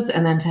choices,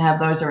 and then to have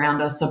those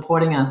around us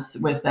supporting us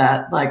with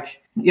that.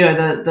 Like, you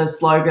know, the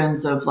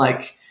slogans of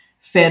like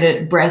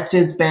breast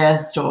is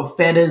best or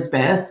fed is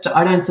best.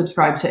 I don't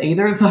subscribe to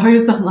either of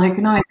those. I'm like,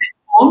 no,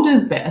 informed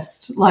is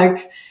best.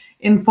 Like,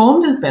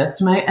 informed is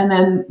best, mate, and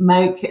then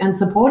make and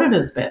supported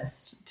is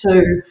best,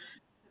 to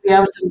be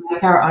able to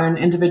make our own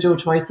individual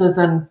choices.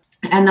 And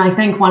I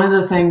think one of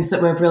the things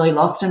that we've really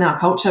lost in our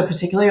culture,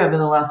 particularly over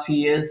the last few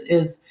years,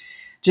 is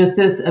just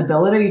this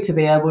ability to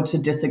be able to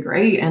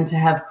disagree and to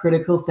have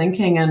critical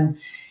thinking,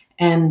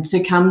 and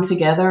to come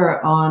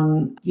together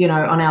on, you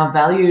know, on our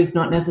values,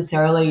 not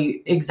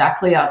necessarily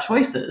exactly our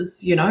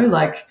choices. You know,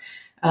 like,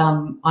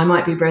 I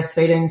might be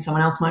breastfeeding,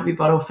 someone else might be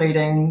bottle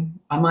feeding,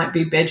 I might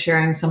be bed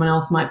sharing, someone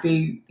else might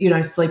be, you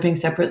know, sleeping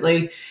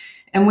separately.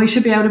 And we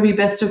should be able to be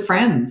best of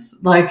friends.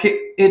 Like,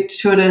 it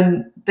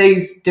shouldn't,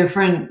 these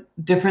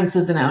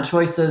differences in our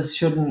choices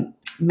shouldn't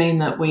mean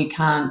that we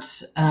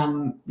can't,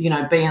 you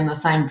know, be in the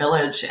same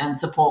village and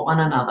support one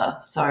another.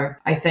 So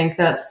I think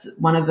that's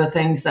one of the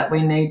things that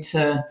we need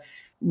to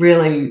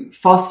really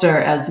foster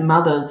as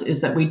mothers,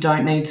 is that we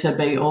don't need to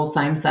be all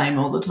same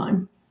all the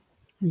time.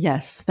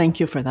 Yes, thank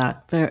you for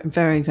that. Very,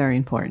 very, very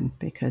important,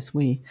 because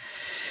we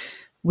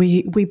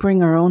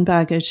bring our own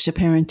baggage to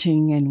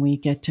parenting, and we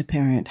get to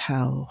parent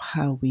how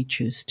we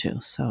choose to.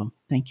 So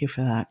thank you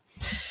for that.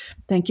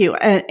 Thank you.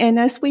 And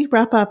as we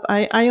wrap up,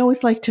 I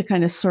always like to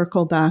kind of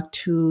circle back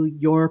to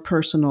your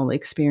personal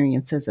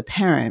experience as a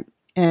parent.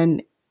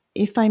 And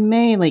if I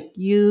may, like,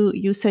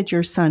 you said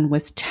your son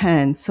was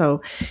 10.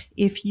 So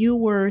if you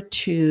were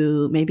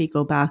to maybe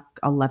go back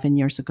 11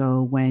 years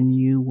ago when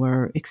you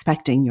were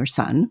expecting your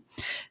son,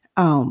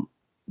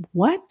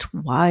 what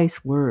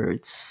wise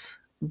words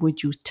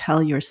would you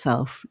tell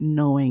yourself,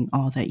 knowing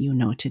all that you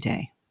know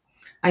today?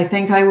 I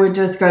think I would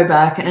just go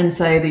back and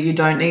say that you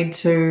don't need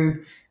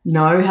to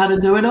know how to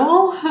do it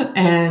all,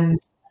 and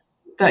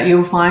that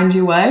you'll find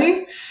your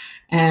way,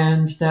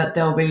 and that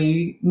there'll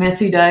be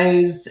messy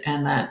days,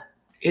 and that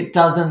it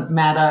doesn't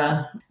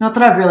matter. Not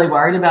that I've really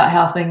worried about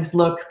how things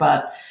look,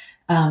 but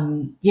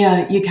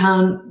yeah, you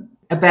can't,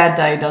 a bad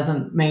day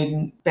doesn't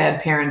mean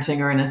bad parenting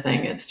or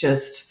anything. It's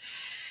just,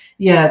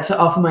 yeah, to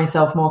offer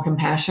myself more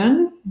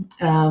compassion,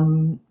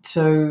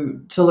 to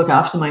look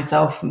after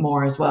myself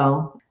more as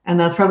well. And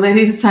that's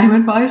probably the same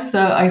advice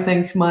that I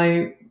think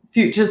my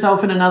future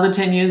self in another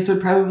 10 years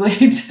would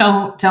probably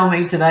tell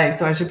me today.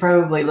 So I should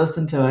probably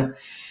listen to it.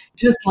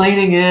 Just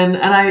leaning in.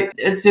 And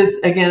it's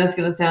just, again, it's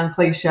going to sound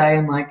cliche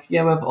and like,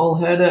 yeah, we've all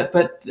heard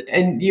it,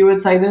 and you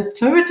would say this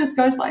too, it just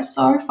goes by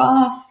so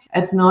fast.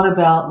 It's not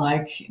about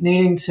like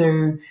needing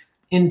to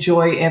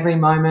enjoy every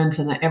moment,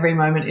 and that every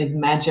moment is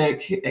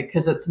magic,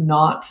 because it's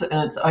not.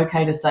 And it's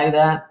okay to say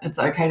that. It's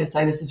okay to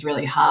say this is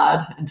really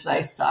hard and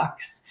today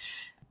sucks.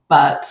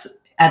 But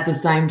at the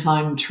same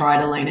time, try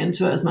to lean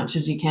into it as much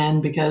as you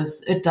can,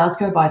 because it does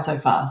go by so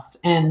fast,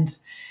 and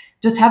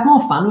just have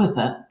more fun with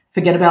it.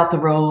 Forget about the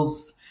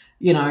rules.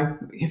 You know,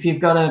 if you've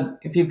got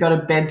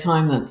a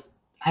bedtime that's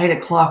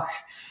 8:00,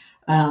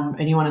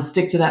 and you want to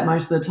stick to that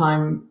most of the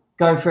time,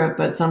 go for it.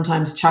 But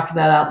sometimes chuck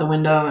that out the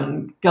window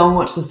and go and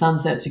watch the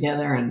sunset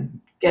together,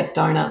 and get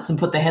donuts and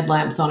put the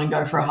headlamps on and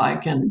go for a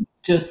hike, and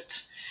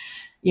just,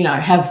 you know,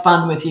 have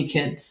fun with your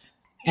kids,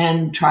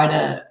 and try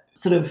to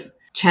sort of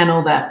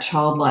channel that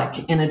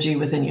childlike energy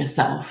within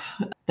yourself,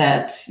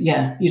 that,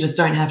 yeah, you just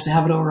don't have to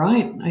have it all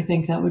right. I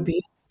think that would be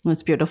it.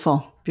 That's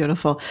beautiful.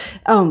 Beautiful.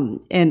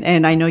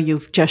 And I know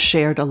you've just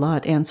shared a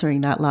lot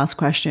answering that last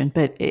question,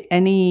 but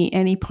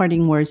any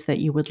parting words that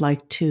you would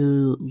like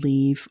to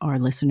leave our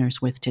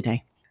listeners with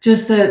today?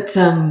 Just that,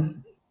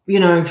 you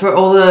know, for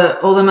all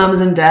the mums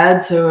and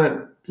dads who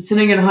are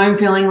sitting at home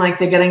feeling like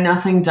they're getting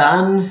nothing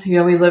done, you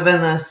know, we live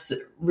in this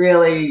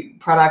really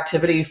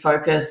productivity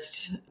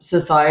focused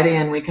society,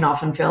 and we can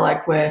often feel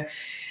like we're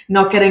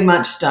not getting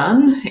much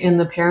done in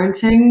the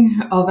parenting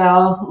of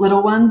our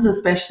little ones,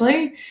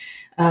 especially.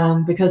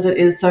 Because it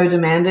is so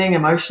demanding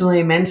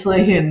emotionally,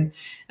 mentally, and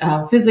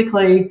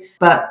physically.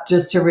 But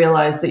just to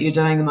realize that you're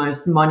doing the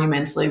most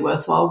monumentally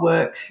worthwhile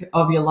work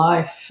of your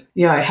life,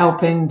 you know,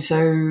 helping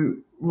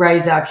to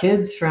raise our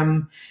kids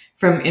from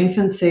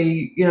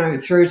infancy, you know,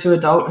 through to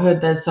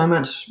adulthood. There's so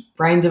much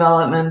brain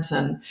development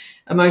and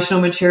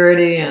emotional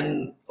maturity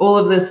and all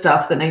of this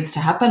stuff that needs to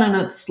happen, and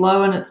it's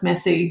slow and it's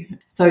messy.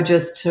 So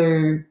just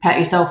to pat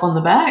yourself on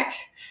the back,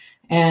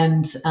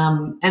 and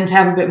to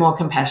have a bit more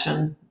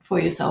compassion for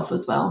yourself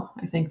as well.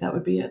 I think that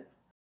would be it.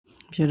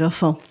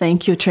 Beautiful.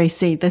 Thank you,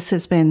 Tracy. This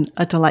has been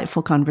a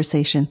delightful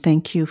conversation.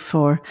 Thank you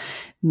for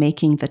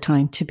making the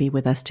time to be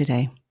with us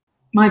today.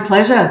 My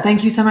pleasure.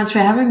 Thank you so much for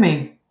having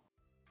me.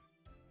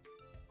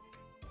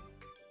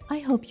 I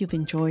hope you've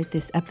enjoyed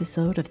this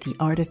episode of the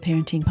Art of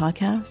Parenting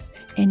podcast.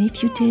 And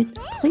if you did,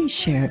 please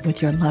share it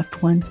with your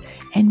loved ones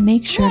and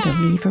make sure to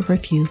leave a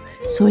review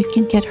so it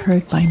can get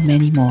heard by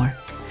many more.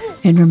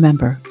 And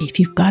remember, if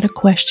you've got a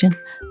question,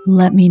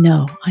 let me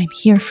know. I'm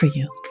here for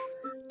you.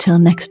 Till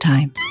next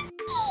time.